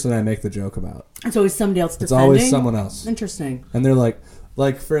the person I make the joke about. It's always somebody else defending. It's always someone else. Interesting. And they're like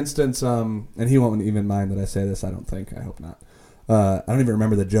for instance, and he won't even mind that I say this. I don't think. I hope not. I don't even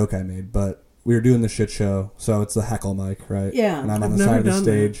remember the joke I made, but we were doing the shit show, so it's the heckle mic, right? Yeah. And I'm on the side of the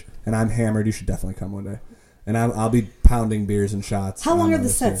stage, and I'm hammered. You should definitely come one day. And I'll be pounding beers and shots. How long are the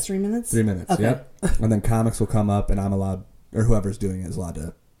sets? 3 minutes? 3 minutes, okay. Yep. And then comics will come up, and I'm allowed, or whoever's doing it is allowed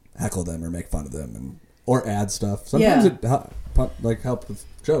to heckle them or make fun of them, or add stuff. Sometimes it helps with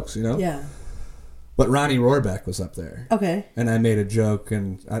jokes, Yeah. But Ronnie Rohrbeck was up there. Okay. And I made a joke,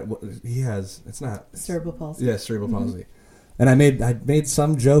 and it's not... Cerebral palsy. Yeah, cerebral palsy. And I made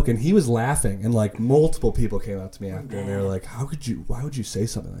some joke, and he was laughing, and like multiple people came up to me after, and they were like, why would you say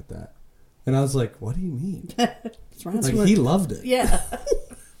something like that? And I was like, what do you mean? He loved it. Yeah.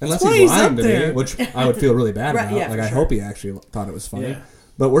 Unless he's lying to me, which I would feel really bad about. Yeah, I hope he actually thought it was funny. Yeah.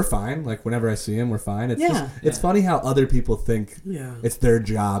 But we're fine. Like, whenever I see him, we're fine. It's funny how other people think it's their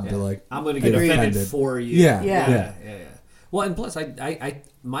job to, like, I'm going to get offended for you. Yeah. Well, and plus,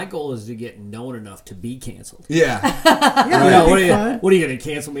 my goal is to get known enough to be canceled. Yeah. What are you going to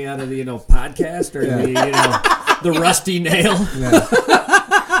cancel me out of the podcast or the rusty nail? Yeah.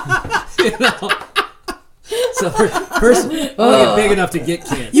 So first, get big enough to get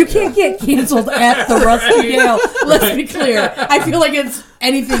canceled. You can't get canceled at the Rusty Nail. Let's be clear. I feel like it's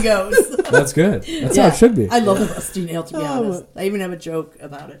anything goes. That's good. That's how it should be. I love the Rusty Nail, to be honest. I even have a joke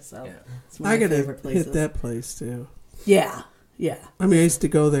about it. So it's one of my favorite places. Hit that place too. Yeah. I mean, I used to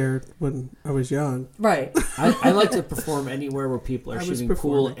go there when I was young. Right. I like to perform anywhere where people are shooting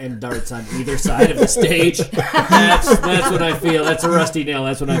pool and darts on either side of the stage. That's what I feel. That's a Rusty Nail.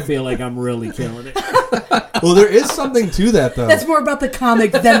 That's when I feel like I'm really killing it. Well, there is something to that, though. That's more about the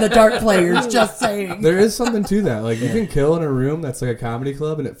comic than the dart players, just saying. There is something to that. Like, you can kill in a room that's like a comedy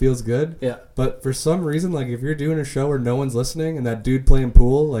club and it feels good. Yeah. But for some reason, like, if you're doing a show where no one's listening and that dude playing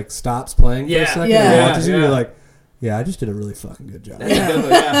pool, like, stops playing for a second and watches you, you're like, yeah, I just did a really fucking good job.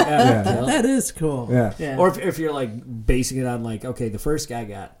 That is cool. Yeah. Or if you're like basing it on like, okay, the first guy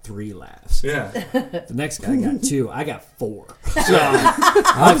got 3 laughs. Yeah. The next guy got 2. I got 4. So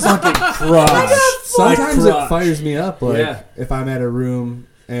I fucking crushed. Sometimes it fires me up. Like if I'm at a room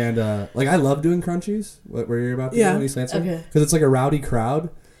and like I love doing crunchies. Where you're about to do when you say something, because it's like a rowdy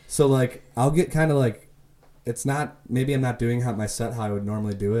crowd. So like I'll get kind of like, it's not, maybe I'm not doing my set how I would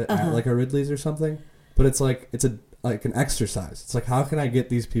normally do it at like a Ridley's or something. But it's like like an exercise. It's like, how can I get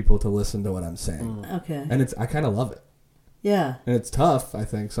these people to listen to what I'm saying? Okay. And I kind of love it. Yeah. And it's tough, I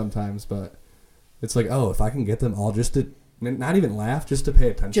think, sometimes, but it's like, oh, if I can get them all just to not even laugh, just to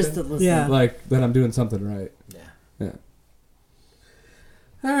pay attention. Just to listen. Like, then I'm doing something right. Yeah.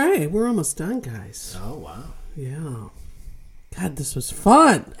 All right, we're almost done, guys. Oh, wow. Yeah. God, this was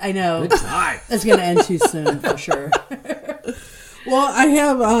fun. I know. Good time. It's going to end too soon, for sure. Well, I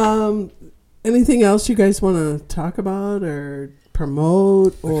have... anything else you guys want to talk about or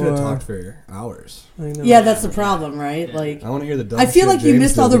promote? I could have talked for hours. I know. Yeah, that's the problem, right? Yeah. Like, I want to hear the dumb I feel shit like you James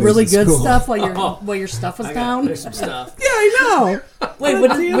missed all the did when he really was in good school. stuff while your stuff was down. There's some stuff. Yeah, I know. Wait, what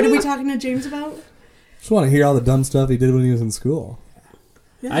are we talking to James about? Just want to hear all the dumb stuff he did when he was in school.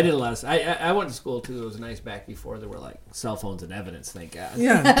 Yeah. I did a lot of I went to school too. It was nice back before there were like cell phones and evidence, thank God.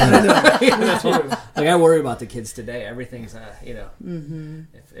 Yeah, I know. Like I worry about the kids today. Everything's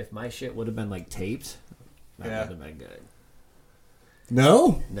if my shit would have been like taped, that would have been good.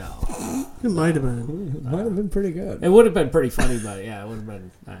 No? No. It might have been. It might have been pretty good. It would have been pretty funny, but yeah, it would have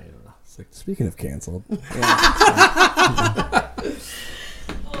been, I don't know. It's like, speaking of canceled.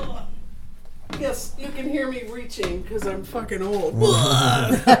 Yes, you can hear me reaching because I'm fucking old.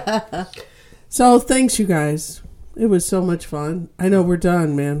 So, thanks, you guys. It was so much fun. I know we're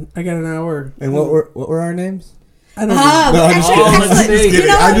done, man. I got an hour. And what were our names? I don't know. Actually, kidding. you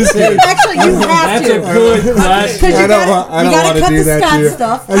know I'm what? just kidding. Actually, you have That's to. a good question. Because I don't want to cut do the that Scott to you.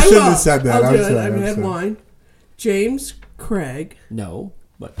 stuff. I shouldn't will. have said that. I'll I'm do it. sorry. I've I'm had sorry. wine. James Craig. No,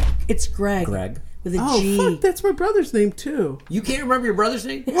 but It's Greg. Greg. With a Oh, G. fuck. That's my brother's name, too. You can't remember your brother's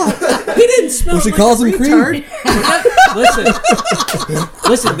name? He didn't spell Well, she it like calls a him Creed. retard.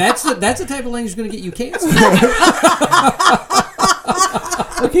 Listen. That's the type of language that's going to get you canceled.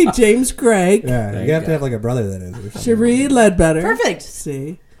 Okay, James Craig. Yeah, There you you have to go. have like a brother that is. Or something. Cherie Ledbetter. Perfect.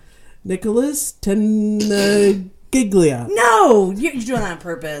 See. Nicholas Tenaglia. No, you're doing that on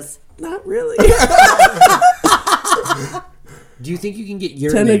purpose. Not really. Do you think you can get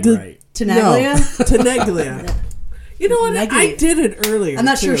your name right? Tenaglia? No, Tenaglia. You know what? Tenaglia. I did it earlier. I'm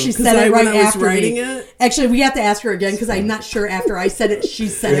not sure too, she 'cause said it when right I was after writing me. it. Actually, we have to ask her again because I'm not sure after I said it, she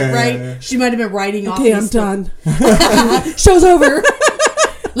said it right. Yeah. She might have been writing off. Okay, I'm these stuff. done. Show's over.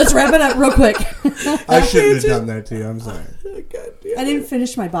 Let's wrap it up real quick. I shouldn't have done that to you. I'm sorry. God damn. I didn't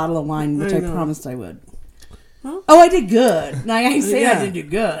finish my bottle of wine, which I I know. promised I would. Huh? Oh, I did good. Now, I ain't saying Yeah. I didn't do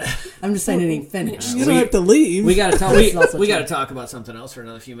good. I'm just saying it ain't finished. You don't have to leave. We got to talk. This is also We true. got to talk about something else for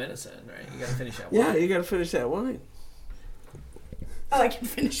another few minutes, then, right? You got to finish that. Yeah, you got to finish that wine. Oh, I can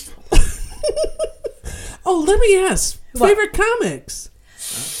finish. Oh, let me ask. What? Favorite comics?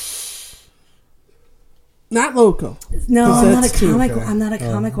 Not local. No, 'Cause I'm not a that's too comic. okay. I'm not a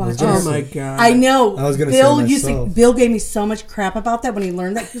comic I was watcher. gonna Oh say- my god. I know. I was gonna Bill say used to. myself. Bill gave me so much crap about that when he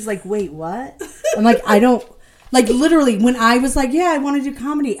learned that. He was like, "Wait, what?" I'm like, "I don't." Like literally, when I was like, "Yeah, I want to do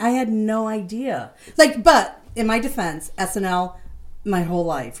comedy," I had no idea. Like, but in my defense, SNL, my whole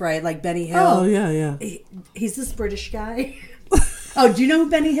life, right? Like Benny Hill. Oh yeah. He's this British guy. Oh, do you know who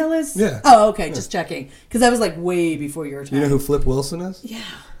Benny Hill is? Yeah. Oh, okay. Just checking because that was like way before your time. You know who Flip Wilson is? Yeah.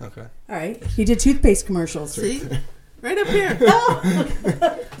 Okay. All right. He did toothpaste commercials. See? Right up here.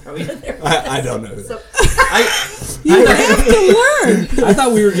 I don't know who that. You have to learn. I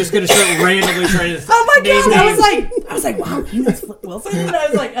thought we were just going to start randomly trying to. Oh my name god! I names. was like, wow, he knows Flip Wilson. And I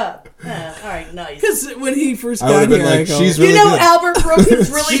was like, all right, nice. Because when he first I got would have been here, I like, go, she's You really know, good. Albert Brooks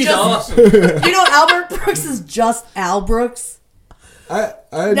is really She's just. awesome. You know, Albert Brooks is just Al Brooks. I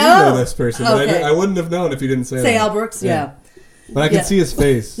No. do know this person, but Okay. I wouldn't have known if you didn't say Say that. Al Brooks, yeah. But I can Yeah. see his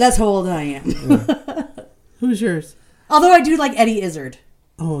face. That's how old I am. who's yours? Although I do like Eddie Izzard,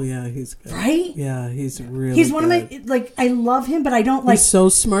 Oh yeah, he's good. right? Yeah, he's really. He's one good. of my like. I love him, but I don't like. He's so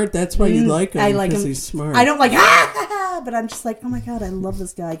smart. That's why you like him. I like because him. he's smart. I don't like but I'm just like, oh my god, I love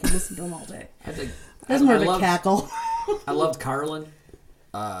this guy. I can listen to him all day. I think That's more I of a loved- cackle. I loved Carlin,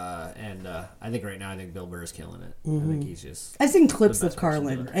 and I think right now I think Bill Burr's killing it. I think he's just I've seen clips The of best person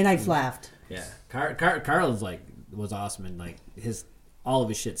Carlin, ever. and I've laughed. yeah. Carlin's like was awesome, and like all of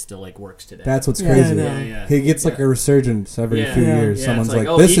his shit still like works today. That's what's Yeah, crazy. I know. yeah. He gets like a resurgence every Yeah. few Yeah. years. Yeah, Someone's it's like,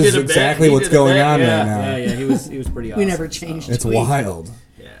 oh, this he is did a bit, exactly he what's did a going bit. on Yeah, right now. Yeah, he was pretty awesome. We never changed. It's Tweet. wild.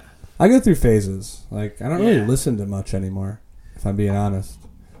 Yeah. I go through phases. Like I don't really Yeah. listen to much anymore, if I'm being honest.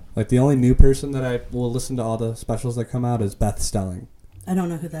 Like the only new person that I will listen to all the specials that come out is Beth Stelling. I don't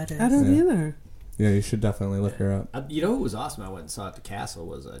know who that is. I don't Yeah. either. Yeah, you should definitely look her up. You know who was awesome? I went and saw at the Castle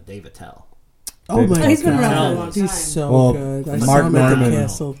was Dave Attell. Oh my Oh, god, he's been around for a long time. He's so Well, good. I Mark saw him at the Norman.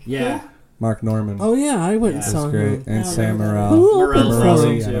 castle. Yeah. Mark Norman. Oh yeah, I went and Yeah. saw That's great. him. And I don't Sam know who that Morrell. Who opened Morrell for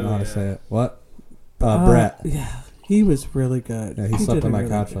Morelli, him? I don't know how to Yeah. say it. What? Brett. Yeah, he was really good. Yeah, he slept did on my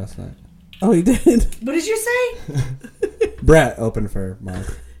really couch good. last night. Oh, he did. What did you say? Brett opened for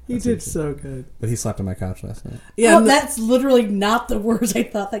Mark. He That's did easy. so good. But he slept on my couch last night. Yeah, Oh, that's literally not the words I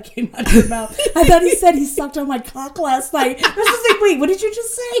thought that came out of your mouth. I thought he said he sucked on my cock last night. I was just like, wait, what did you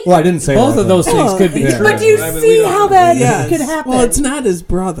just say? Well, I didn't say Both that, of those but- things could be Yeah. true. But do you I mean, we see don't how know. that yes. could happen? Well, it's not his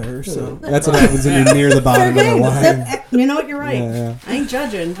brother, so That's what happens when you're near the bottom of the Okay, line. you know what? You're right. Yeah, yeah. I ain't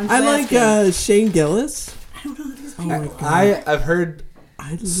judging. I'm just I like asking. Shane Gillis. I don't know who these Oh people my are. god, I've heard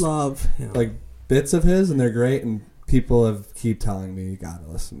I love him. like bits of his, and they're great. And people have keep telling me you gotta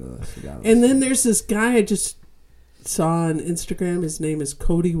listen to this. You gotta And listen then there's this guy I just saw on Instagram. His name is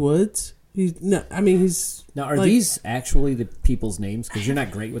Cody Woods. He's no, I mean he's Now, are like- these actually the people's names? Because you're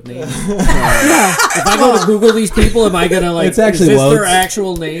not great with names. If I go to Google these people, am I gonna like? It's actually is this their Woods.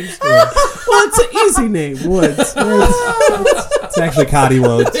 actual names? Well, it's an easy name, Woods. It's actually Cody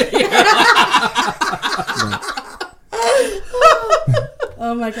Woods.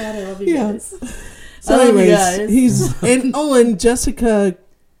 Oh my god, I love you Yeah. guys. So, I love you anyways, guys. he's and Jessica.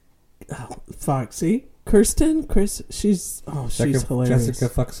 Oh, fuck, see Kirsten, Chris. She's hilarious. Jessica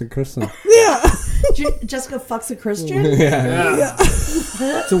fucks and Kristen. Yeah, Jessica fucks a Christian? Yeah.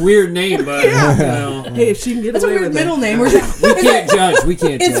 It's a weird name, but you know, hey, if she can get That's a away weird with middle it. name. Or is it, we can't judge. We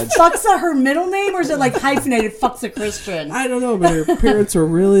can't is judge. Fuxa her middle name, or is it like hyphenated Fuxa Christian? I don't know, but her parents are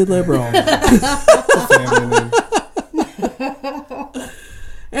really liberal. Family name.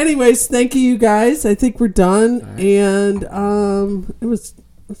 Anyways, thank you guys. I think we're done. Right. And it was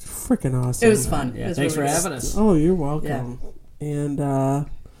freaking awesome. It was fun. Yeah, was thanks really for good. having us. Oh, you're welcome. Yeah. And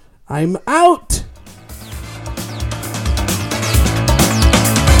I'm out.